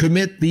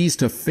 Commit these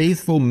to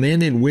faithful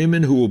men and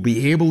women who will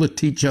be able to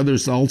teach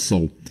others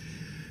also.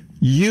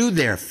 You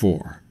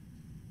therefore,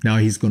 now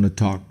he's going to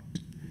talk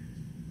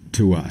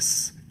to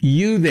us.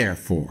 You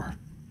therefore,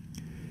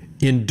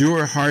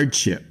 endure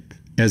hardship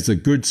as a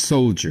good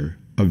soldier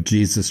of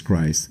Jesus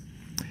Christ.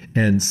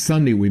 And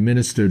Sunday we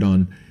ministered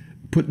on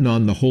putting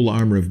on the whole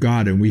armor of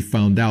God, and we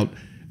found out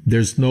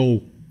there's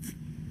no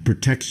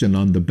protection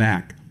on the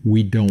back.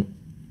 We don't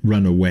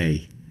run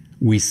away.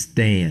 We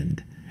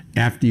stand.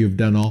 After you've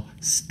done all,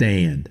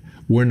 stand.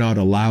 We're not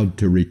allowed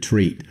to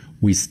retreat.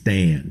 We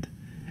stand.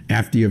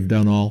 After you've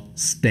done all,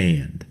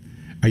 stand.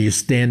 Are you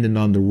standing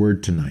on the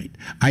word tonight?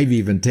 I've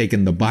even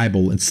taken the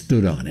Bible and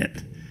stood on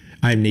it.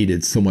 I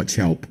needed so much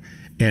help.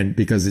 And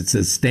because it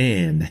says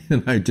stand,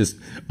 and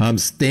I'm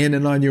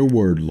standing on your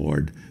word,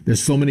 Lord.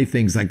 There's so many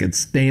things I could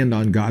stand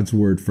on God's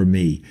word for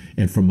me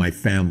and for my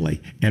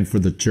family and for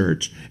the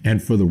church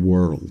and for the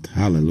world.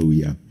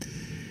 Hallelujah.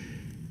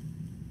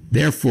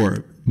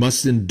 Therefore,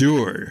 must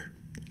endure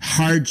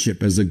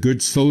hardship as a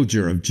good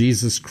soldier of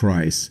Jesus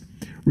Christ.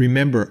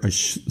 Remember, a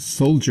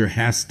soldier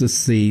has to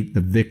see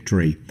the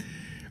victory.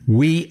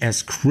 We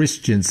as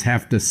Christians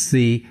have to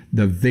see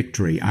the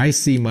victory. I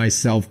see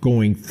myself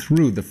going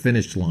through the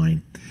finish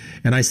line,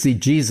 and I see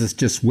Jesus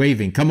just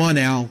waving. Come on,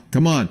 Al.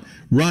 Come on.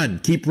 Run.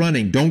 Keep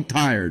running. Don't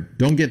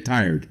get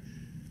tired.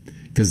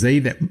 Because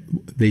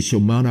they shall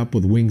mount up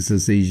with wings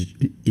as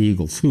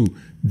eagles. Who?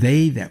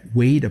 They that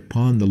wait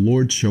upon the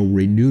Lord shall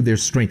renew their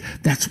strength.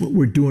 That's what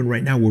we're doing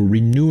right now. We're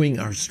renewing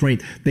our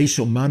strength. They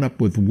shall mount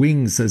up with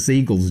wings as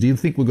eagles. Do you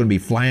think we're going to be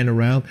flying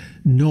around?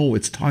 No,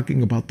 it's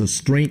talking about the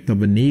strength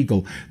of an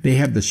eagle. They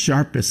have the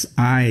sharpest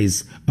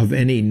eyes of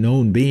any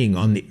known being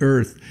on the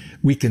earth.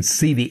 We can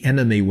see the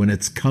enemy when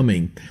it's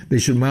coming. They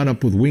shall mount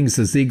up with wings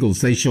as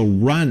eagles. They shall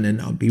run and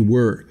not be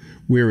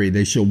weary.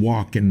 They shall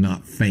walk and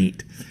not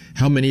faint.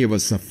 How many of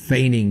us are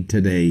fainting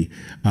today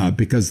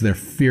because they're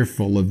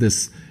fearful of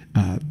this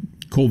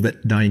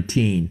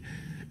COVID-19?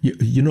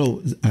 You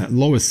know,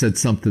 Lois said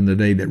something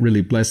today that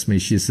really blessed me.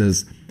 She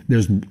says,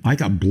 I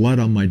got blood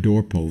on my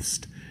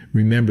doorpost.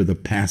 Remember the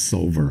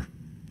Passover.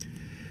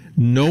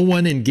 No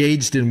one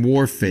engaged in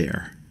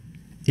warfare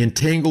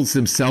entangles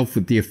himself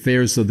with the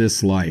affairs of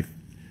this life,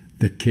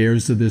 the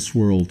cares of this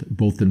world,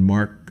 both in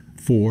Mark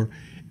 4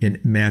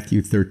 and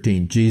Matthew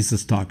 13.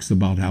 Jesus talks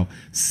about how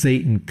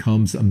Satan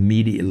comes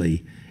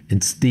immediately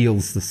and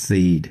steals the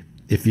seed,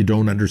 if you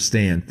don't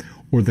understand,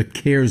 or the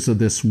cares of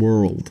this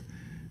world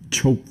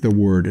choke the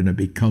word and it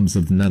becomes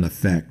of none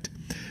effect.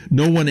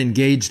 No one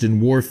engaged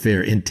in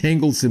warfare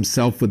entangles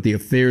himself with the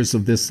affairs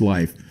of this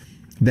life,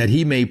 that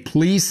he may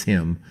please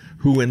him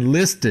who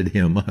enlisted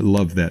him. I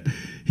love that.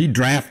 He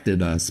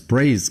drafted us.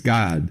 Praise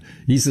God.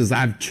 He says,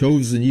 I've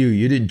chosen you.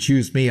 You didn't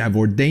choose me. I've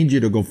ordained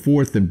you to go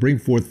forth and bring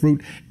forth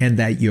fruit, and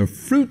that your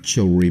fruit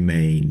shall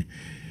remain.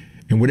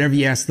 And whatever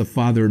you ask the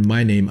Father in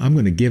my name, I'm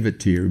going to give it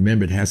to you.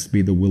 Remember, it has to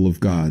be the will of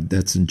God.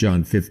 That's in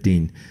John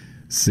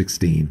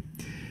 15:16.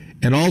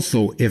 And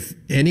also, if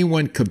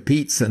anyone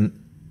competes in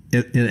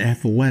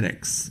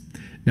athletics,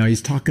 now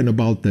he's talking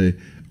about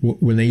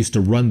when they used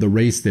to run the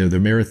race there, the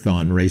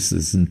marathon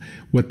races, and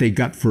what they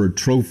got for a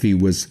trophy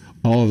was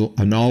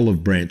an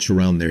olive branch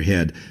around their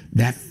head.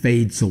 That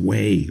fades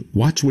away.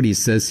 Watch what he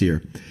says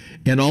here.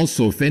 And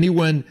also, if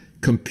anyone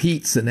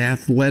competes in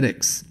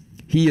athletics,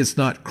 he is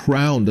not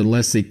crowned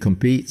unless he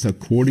competes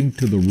according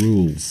to the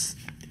rules.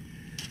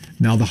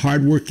 Now, the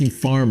hardworking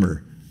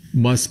farmer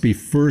must be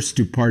first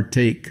to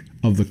partake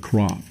of the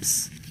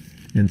crops.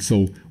 And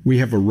so we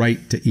have a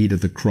right to eat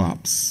of the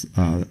crops.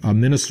 A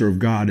minister of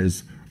God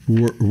is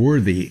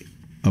worthy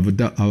of a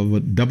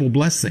double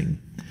blessing.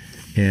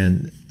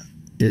 And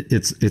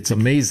it's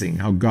amazing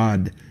how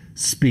God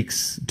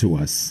speaks to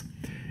us.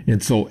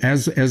 And so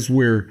as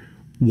we're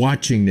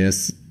watching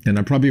this, and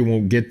I probably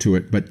won't get to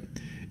it, but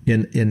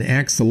in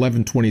Acts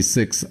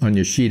 11:26 on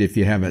your sheet, if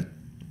you have it,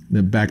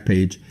 the back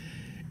page,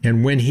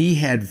 and when he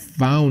had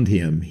found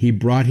him, he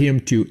brought him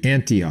to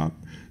Antioch.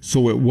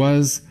 So it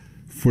was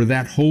for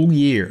that whole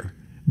year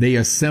they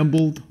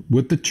assembled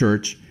with the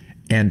church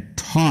and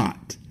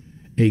taught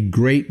a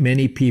great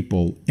many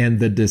people, and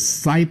the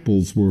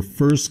disciples were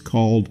first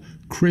called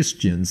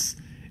Christians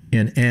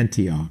in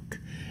Antioch.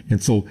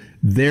 And so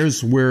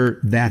there's where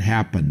that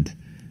happened.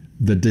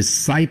 The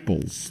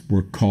disciples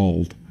were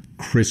called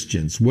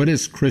Christians. What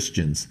is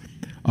Christians?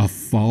 A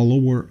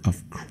follower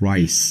of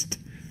Christ.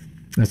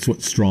 That's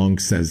what Strong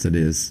says it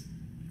is.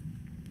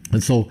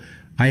 And so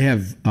I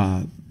have,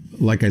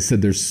 like I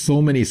said, there's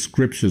so many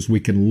scriptures we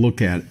can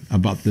look at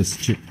about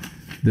this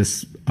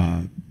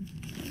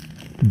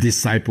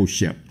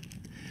discipleship.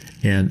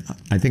 And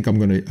I think I'm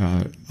going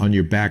to, on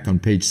your back on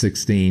page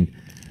 16,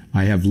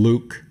 I have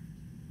Luke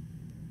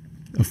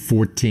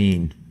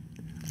 14.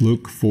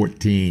 Luke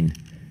 14.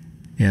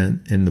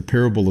 And in the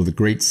parable of the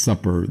Great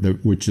Supper,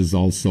 which is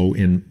also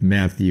in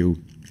Matthew.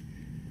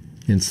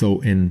 And so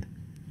in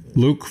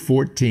Luke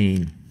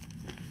 14,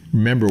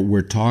 remember,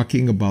 we're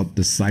talking about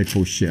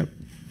discipleship.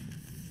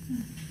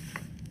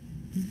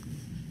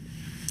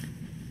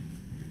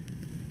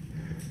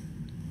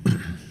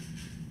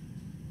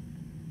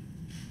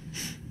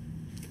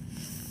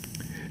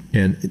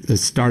 And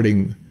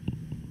starting,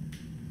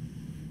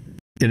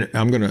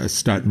 I'm going to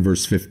start in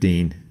verse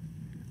 15.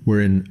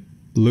 We're in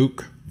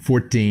Luke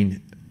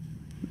 14,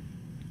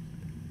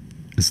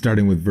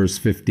 starting with verse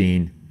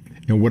 15.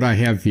 And what I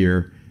have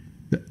here,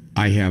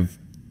 I have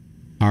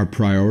our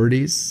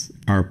priorities,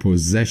 our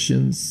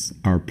possessions,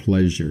 our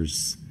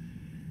pleasures,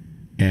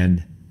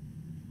 and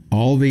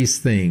all these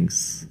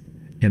things.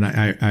 And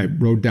I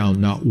wrote down,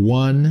 not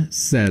one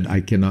said, I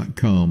cannot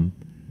come.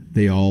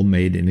 They all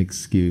made an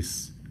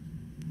excuse.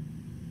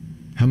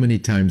 How many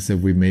times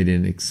have we made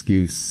an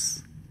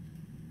excuse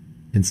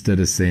instead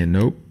of saying,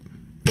 nope,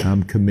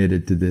 I'm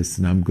committed to this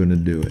and I'm going to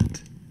do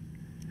it?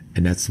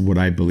 And that's what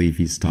I believe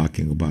he's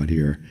talking about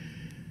here.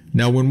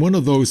 Now, when one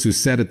of those who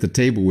sat at the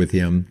table with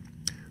him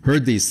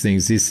heard these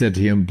things, he said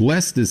to him,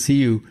 blessed is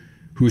he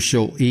who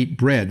shall eat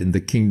bread in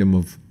the kingdom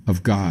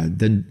of God.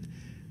 Then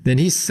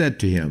he said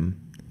to him,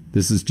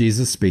 this is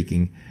Jesus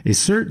speaking, a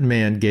certain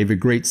man gave a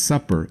great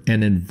supper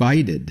and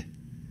invited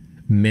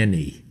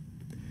many.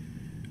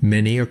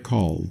 Many are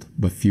called,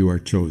 but few are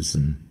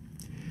chosen.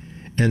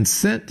 And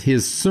sent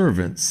his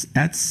servants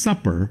at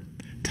supper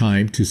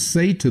time to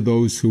say to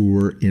those who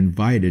were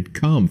invited,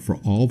 come, for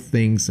all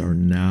things are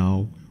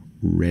now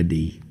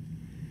ready.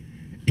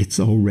 It's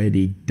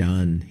already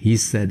done. He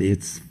said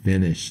it's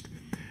finished.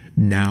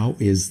 Now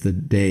is the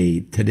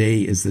day.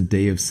 Today is the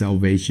day of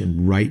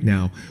salvation. Right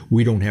now.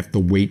 We don't have to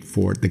wait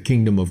for it. The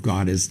kingdom of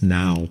God is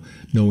now,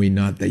 knowing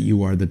not that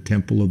you are the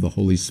temple of the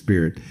Holy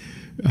Spirit.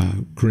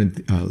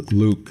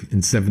 Luke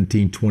in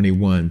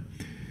 17:21,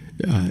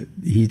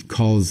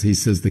 he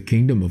says the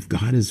kingdom of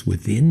God is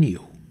within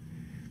you.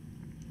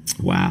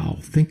 Wow,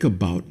 think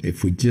about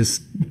if we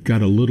just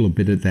got a little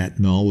bit of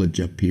that knowledge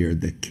up here.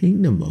 The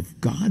kingdom of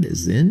God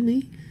is in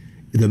me.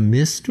 The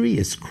mystery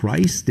is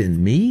Christ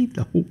in me,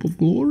 the hope of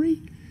glory.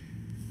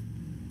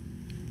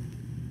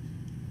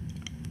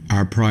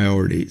 Our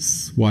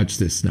priorities. Watch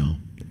this now.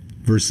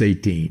 Verse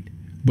 18.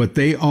 But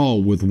they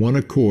all with one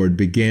accord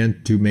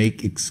began to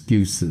make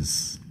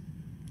excuses.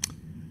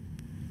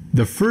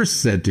 The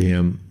first said to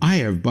him, I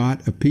have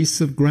bought a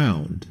piece of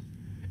ground,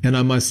 and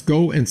I must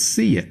go and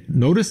see it.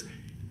 Notice,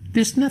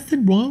 there's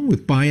nothing wrong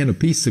with buying a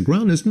piece of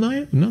ground. There's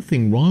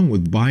nothing wrong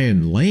with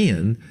buying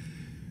land.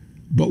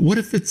 But what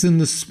if it's in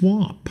the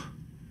swamp?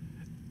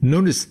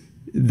 Notice,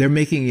 they're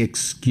making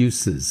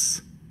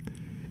excuses.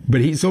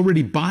 But he's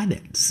already bought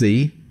it,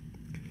 see?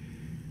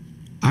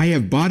 I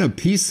have bought a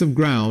piece of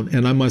ground,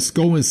 and I must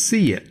go and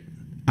see it.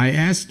 I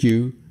ask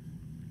you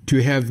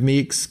to have me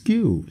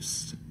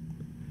excused.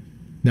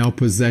 Now,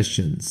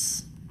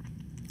 possessions.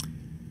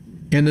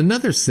 And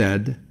another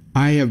said,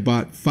 I have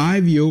bought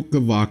 5 yoke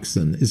of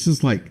oxen. It's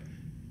just like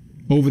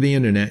over the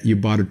internet, you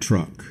bought a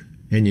truck,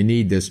 and you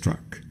need this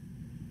truck.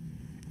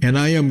 And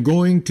I am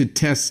going to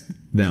test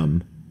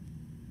them.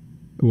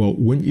 Well,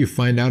 wouldn't you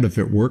find out if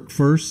it worked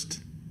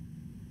first?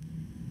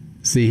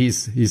 See, he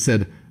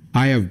said,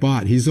 I have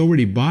bought. He's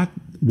already bought.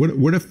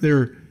 What if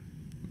they're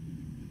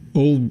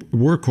old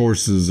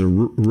workhorses or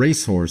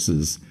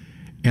racehorses,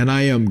 and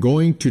I am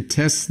going to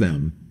test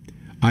them?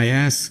 I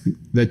ask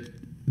that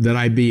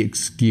I be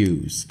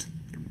excused.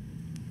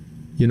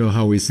 You know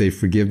how we say,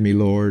 "Forgive me,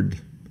 Lord."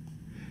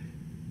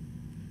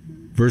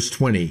 Verse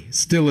 20,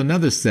 still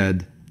another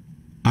said,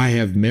 I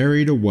have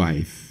married a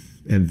wife,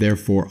 and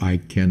therefore I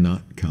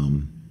cannot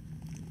come.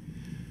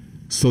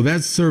 So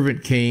that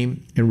servant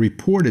came and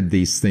reported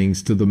these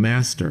things to the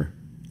master.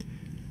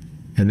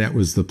 And that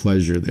was the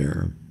pleasure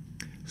there.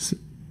 So,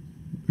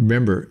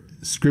 remember,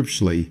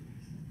 scripturally,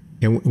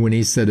 and when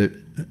he said it,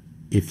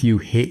 if you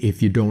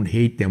don't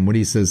hate them, what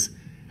he says,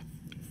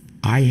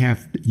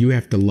 you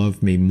have to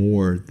love me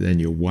more than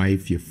your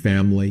wife, your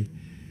family.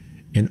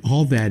 And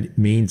all that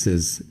means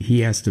is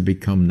he has to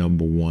become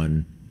number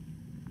one.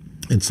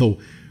 And so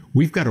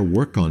we've got to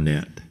work on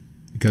that,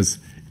 because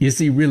is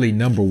he really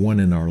number one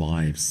in our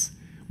lives?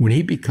 When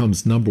he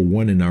becomes number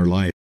one in our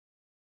life,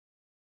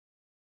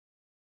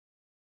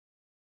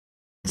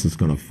 it's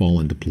going to fall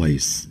into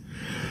place.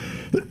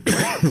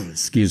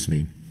 Excuse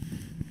me.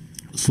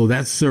 So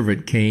that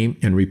servant came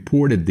and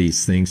reported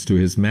these things to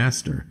his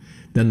master.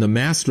 Then the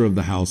master of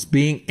the house,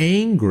 being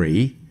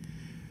angry,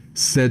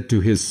 said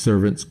to his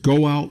servants,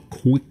 go out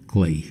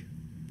quickly.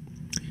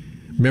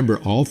 Remember,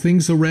 all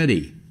things are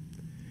ready.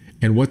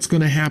 And what's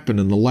going to happen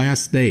in the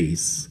last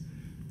days,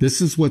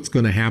 this is what's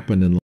going to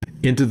happen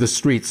into the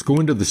streets. Go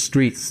into the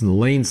streets and the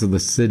lanes of the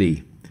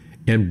city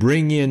and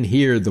bring in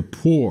here the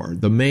poor,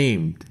 the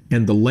maimed,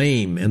 and the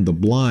lame, and the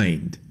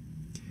blind.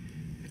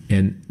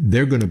 And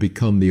they're going to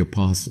become the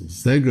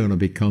apostles. They're going to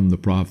become the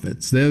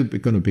prophets. They're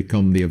going to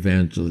become the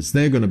evangelists.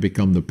 They're going to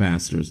become the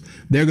pastors.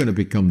 They're going to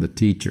become the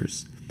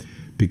teachers.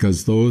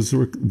 Because those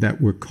that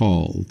were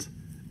called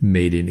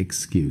made an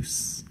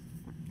excuse.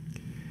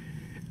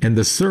 And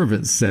the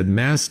servant said,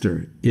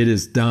 Master, it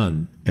is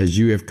done as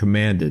you have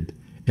commanded,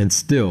 and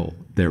still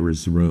there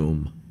is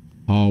room,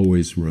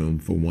 always room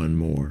for one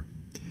more.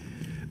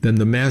 Then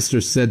the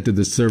master said to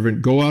the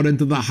servant, go out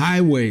into the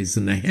highways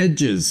and the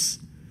hedges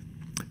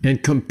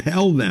and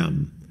compel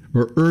them,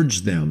 or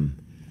urge them,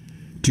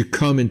 to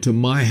come into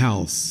my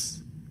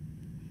house,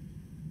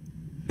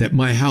 that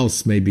my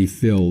house may be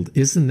filled.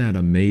 Isn't that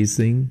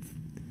amazing?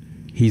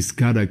 He's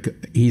got a,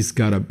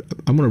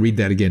 I'm going to read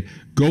that again.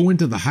 Go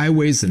into the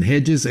highways and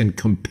hedges and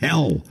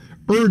compel,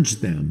 urge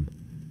them.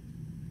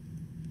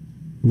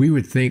 We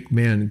would think,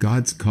 man,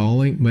 God's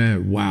calling?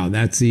 Man, wow,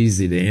 that's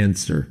easy to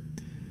answer.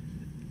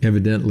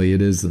 Evidently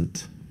it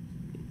isn't.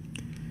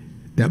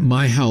 That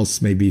my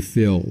house may be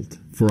filled.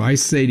 For I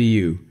say to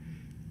you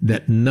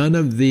that none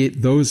of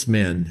those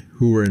men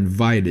who were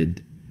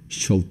invited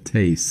shall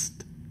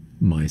taste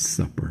my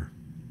supper.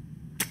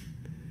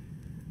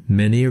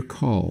 Many are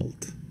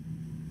called,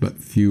 but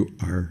few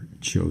are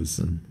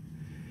chosen.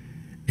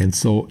 And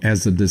so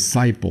as a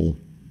disciple,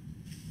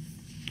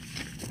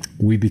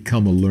 we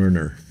become a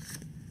learner.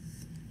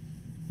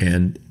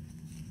 And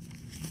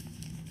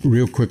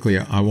real quickly,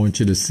 I want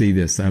you to see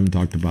this. I haven't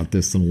talked about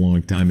this in a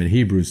long time. In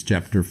Hebrews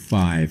chapter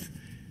 5,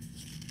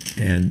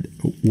 and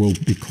we'll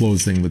be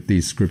closing with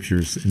these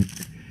scriptures.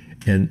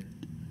 And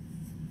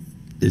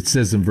it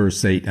says in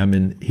verse 8, I'm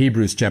in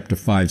Hebrews chapter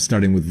 5,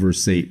 starting with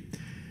verse 8,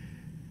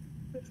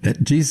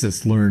 that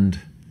Jesus learned,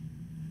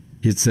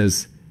 it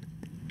says,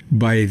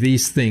 by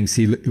these things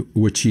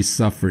which he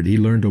suffered, he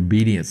learned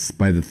obedience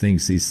by the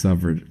things he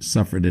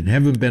suffered. And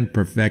having been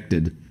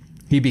perfected,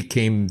 he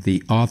became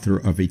the author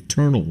of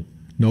eternal,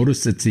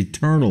 notice it's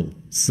eternal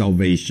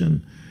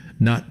salvation,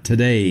 not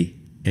today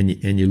and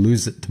you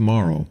lose it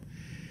tomorrow,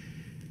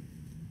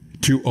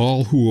 to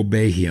all who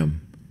obey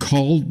him,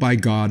 called by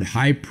God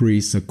high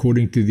priests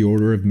according to the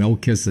order of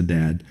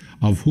Melchizedek,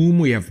 of whom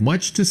we have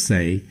much to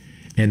say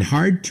and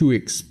hard to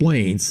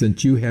explain,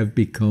 since you have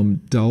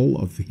become dull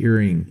of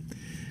hearing.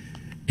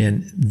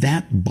 And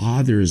that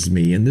bothers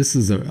me. And this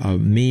is a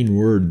mean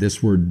word,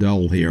 this word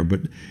dull here,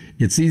 but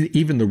it's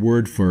even the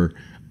word for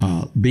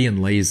being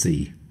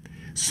lazy.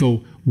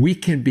 So we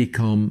can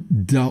become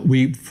dull.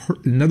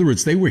 In other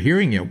words, they were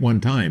hearing it one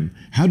time.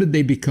 How did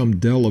they become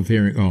dull of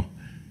hearing? Oh,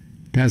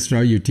 Pastor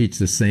Al, you teach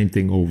the same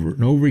thing over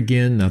and over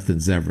again.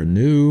 Nothing's ever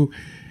new.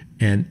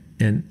 And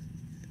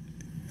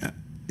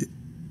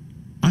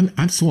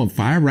I'm so on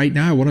fire right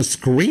now. I want to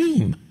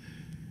scream.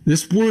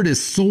 This word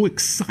is so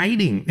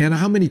exciting. And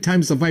how many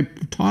times have I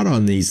taught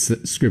on these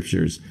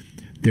scriptures?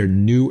 They're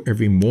new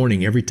every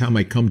morning. Every time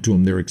I come to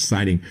them, they're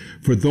exciting.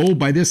 For though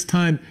by this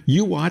time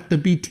you ought to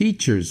be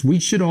teachers. We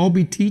should all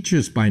be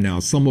teachers by now.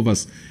 Some of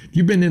us, if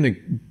you've been in the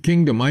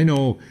kingdom, I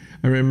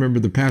remember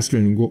the pastor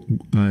in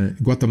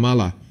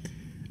Guatemala.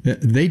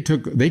 They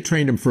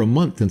trained him for a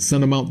month and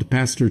sent him out to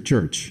pastor a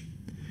church.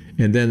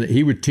 And then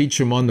he would teach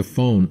them on the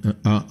phone,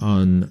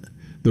 on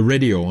the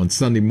radio on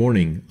Sunday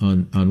morning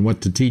on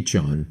what to teach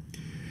on.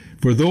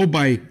 For though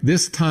by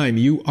this time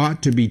you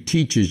ought to be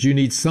teachers, you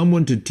need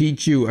someone to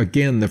teach you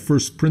again the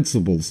first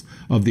principles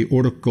of the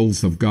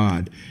oracles of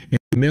God, and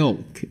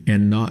milk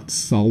and not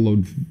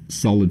solid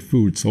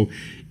food. So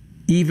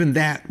even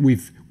that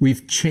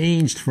we've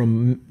changed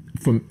from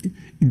from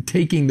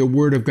taking the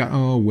Word of God.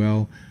 Oh,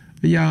 well,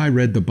 yeah, I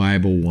read the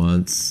Bible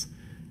once,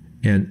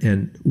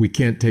 and we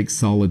can't take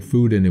solid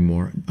food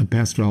anymore.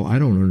 Pastor Al, I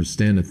don't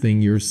understand a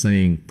thing you're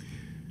saying.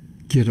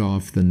 Get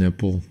off the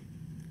nipple.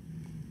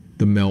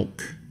 The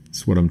milk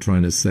is what I'm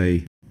trying to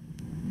say.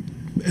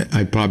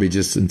 I probably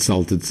just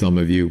insulted some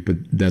of you, but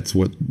that's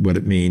what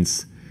it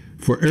means.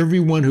 For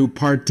everyone who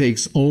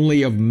partakes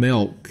only of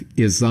milk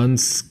is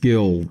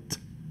unskilled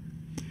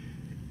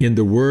in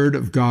the Word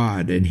of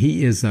God, and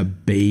he is a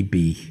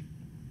baby.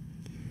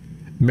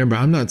 Remember,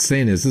 I'm not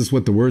saying this is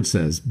what the Word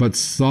says, but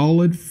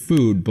solid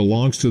food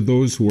belongs to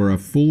those who are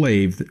of full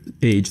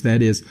age,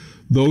 that is,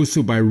 those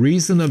who by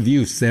reason of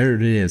use, there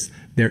it is,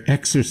 they're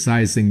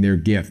exercising their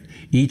gift.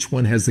 Each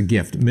one has a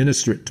gift.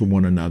 Minister it to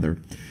one another.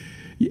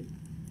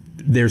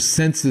 Their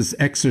senses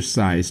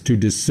exercised to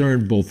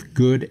discern both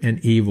good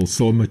and evil.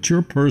 So a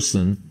mature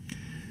person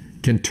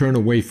can turn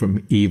away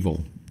from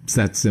evil. It's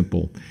that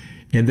simple.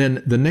 And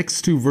then the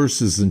next two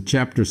verses in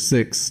chapter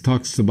 6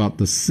 talks about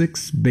the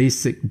 6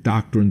 basic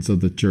doctrines of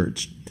the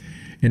church.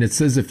 And it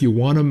says if you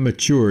want to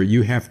mature,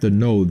 you have to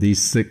know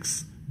these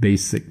 6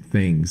 basic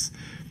things.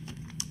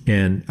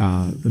 And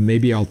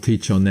maybe I'll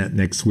teach on that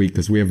next week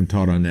because we haven't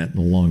taught on that in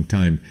a long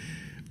time.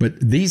 But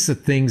these are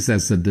things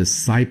as a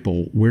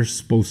disciple we're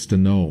supposed to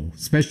know,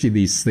 especially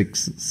these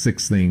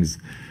six things.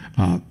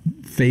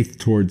 Faith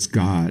towards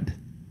God,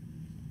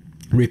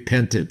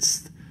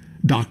 repentance,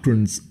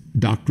 doctrines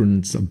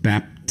of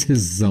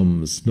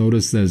baptisms.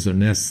 Notice there's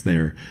an S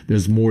there.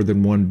 There's more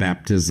than one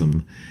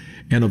baptism.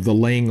 And of the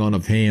laying on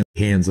of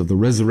hands, of the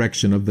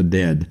resurrection of the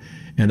dead,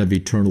 and of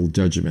eternal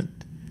judgment.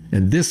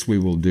 And this we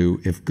will do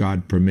if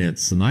God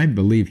permits. And I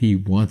believe he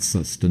wants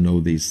us to know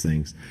these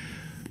things.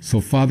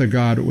 So, Father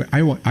God,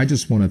 I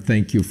just want to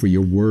thank you for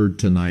your word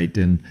tonight.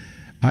 And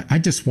I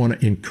just want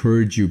to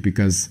encourage you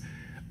because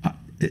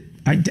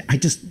I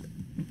just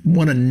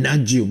want to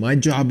nudge you. My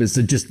job is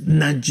to just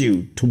nudge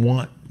you to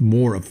want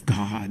more of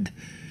God.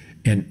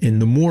 And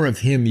the more of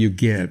him you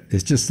get,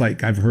 it's just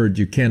like I've heard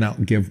you can't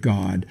outgive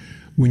God.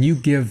 When you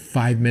give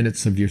 5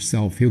 minutes of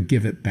yourself, he'll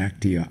give it back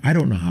to you. I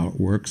don't know how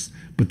it works,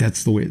 but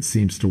that's the way it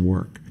seems to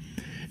work.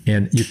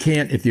 And you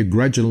can't if you're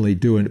grudgingly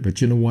doing it, but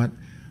you know what?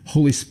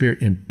 Holy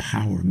Spirit,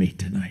 empower me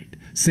tonight.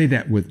 Say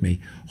that with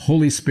me.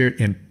 Holy Spirit,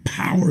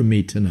 empower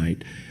me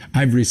tonight.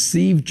 I've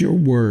received your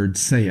word.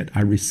 Say it.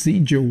 I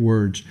received your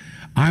words.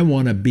 I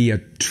want to be a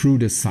true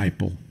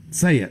disciple.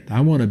 Say it.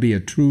 I want to be a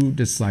true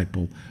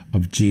disciple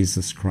of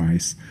Jesus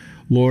Christ.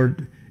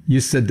 Lord, you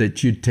said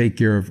that you'd take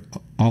care of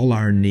all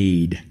our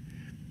need.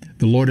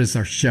 The Lord is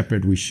our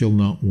shepherd. We shall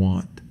not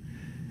want.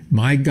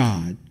 My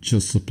God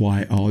shall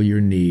supply all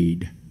your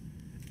need.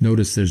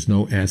 Notice there's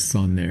no S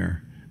on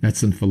there.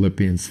 That's in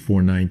Philippians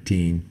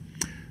 4:19.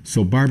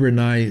 So Barbara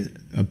and I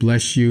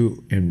bless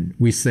you, and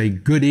we say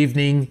good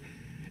evening,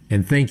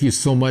 and thank you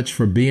so much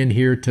for being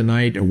here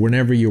tonight or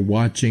whenever you're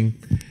watching,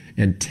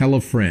 and tell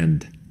a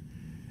friend.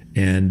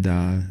 And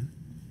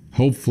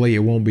hopefully it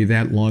won't be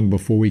that long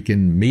before we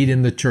can meet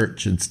in the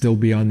church and still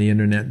be on the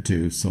internet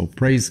too. So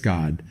praise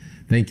God.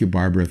 Thank you,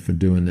 Barbara, for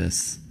doing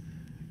this.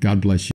 God bless you.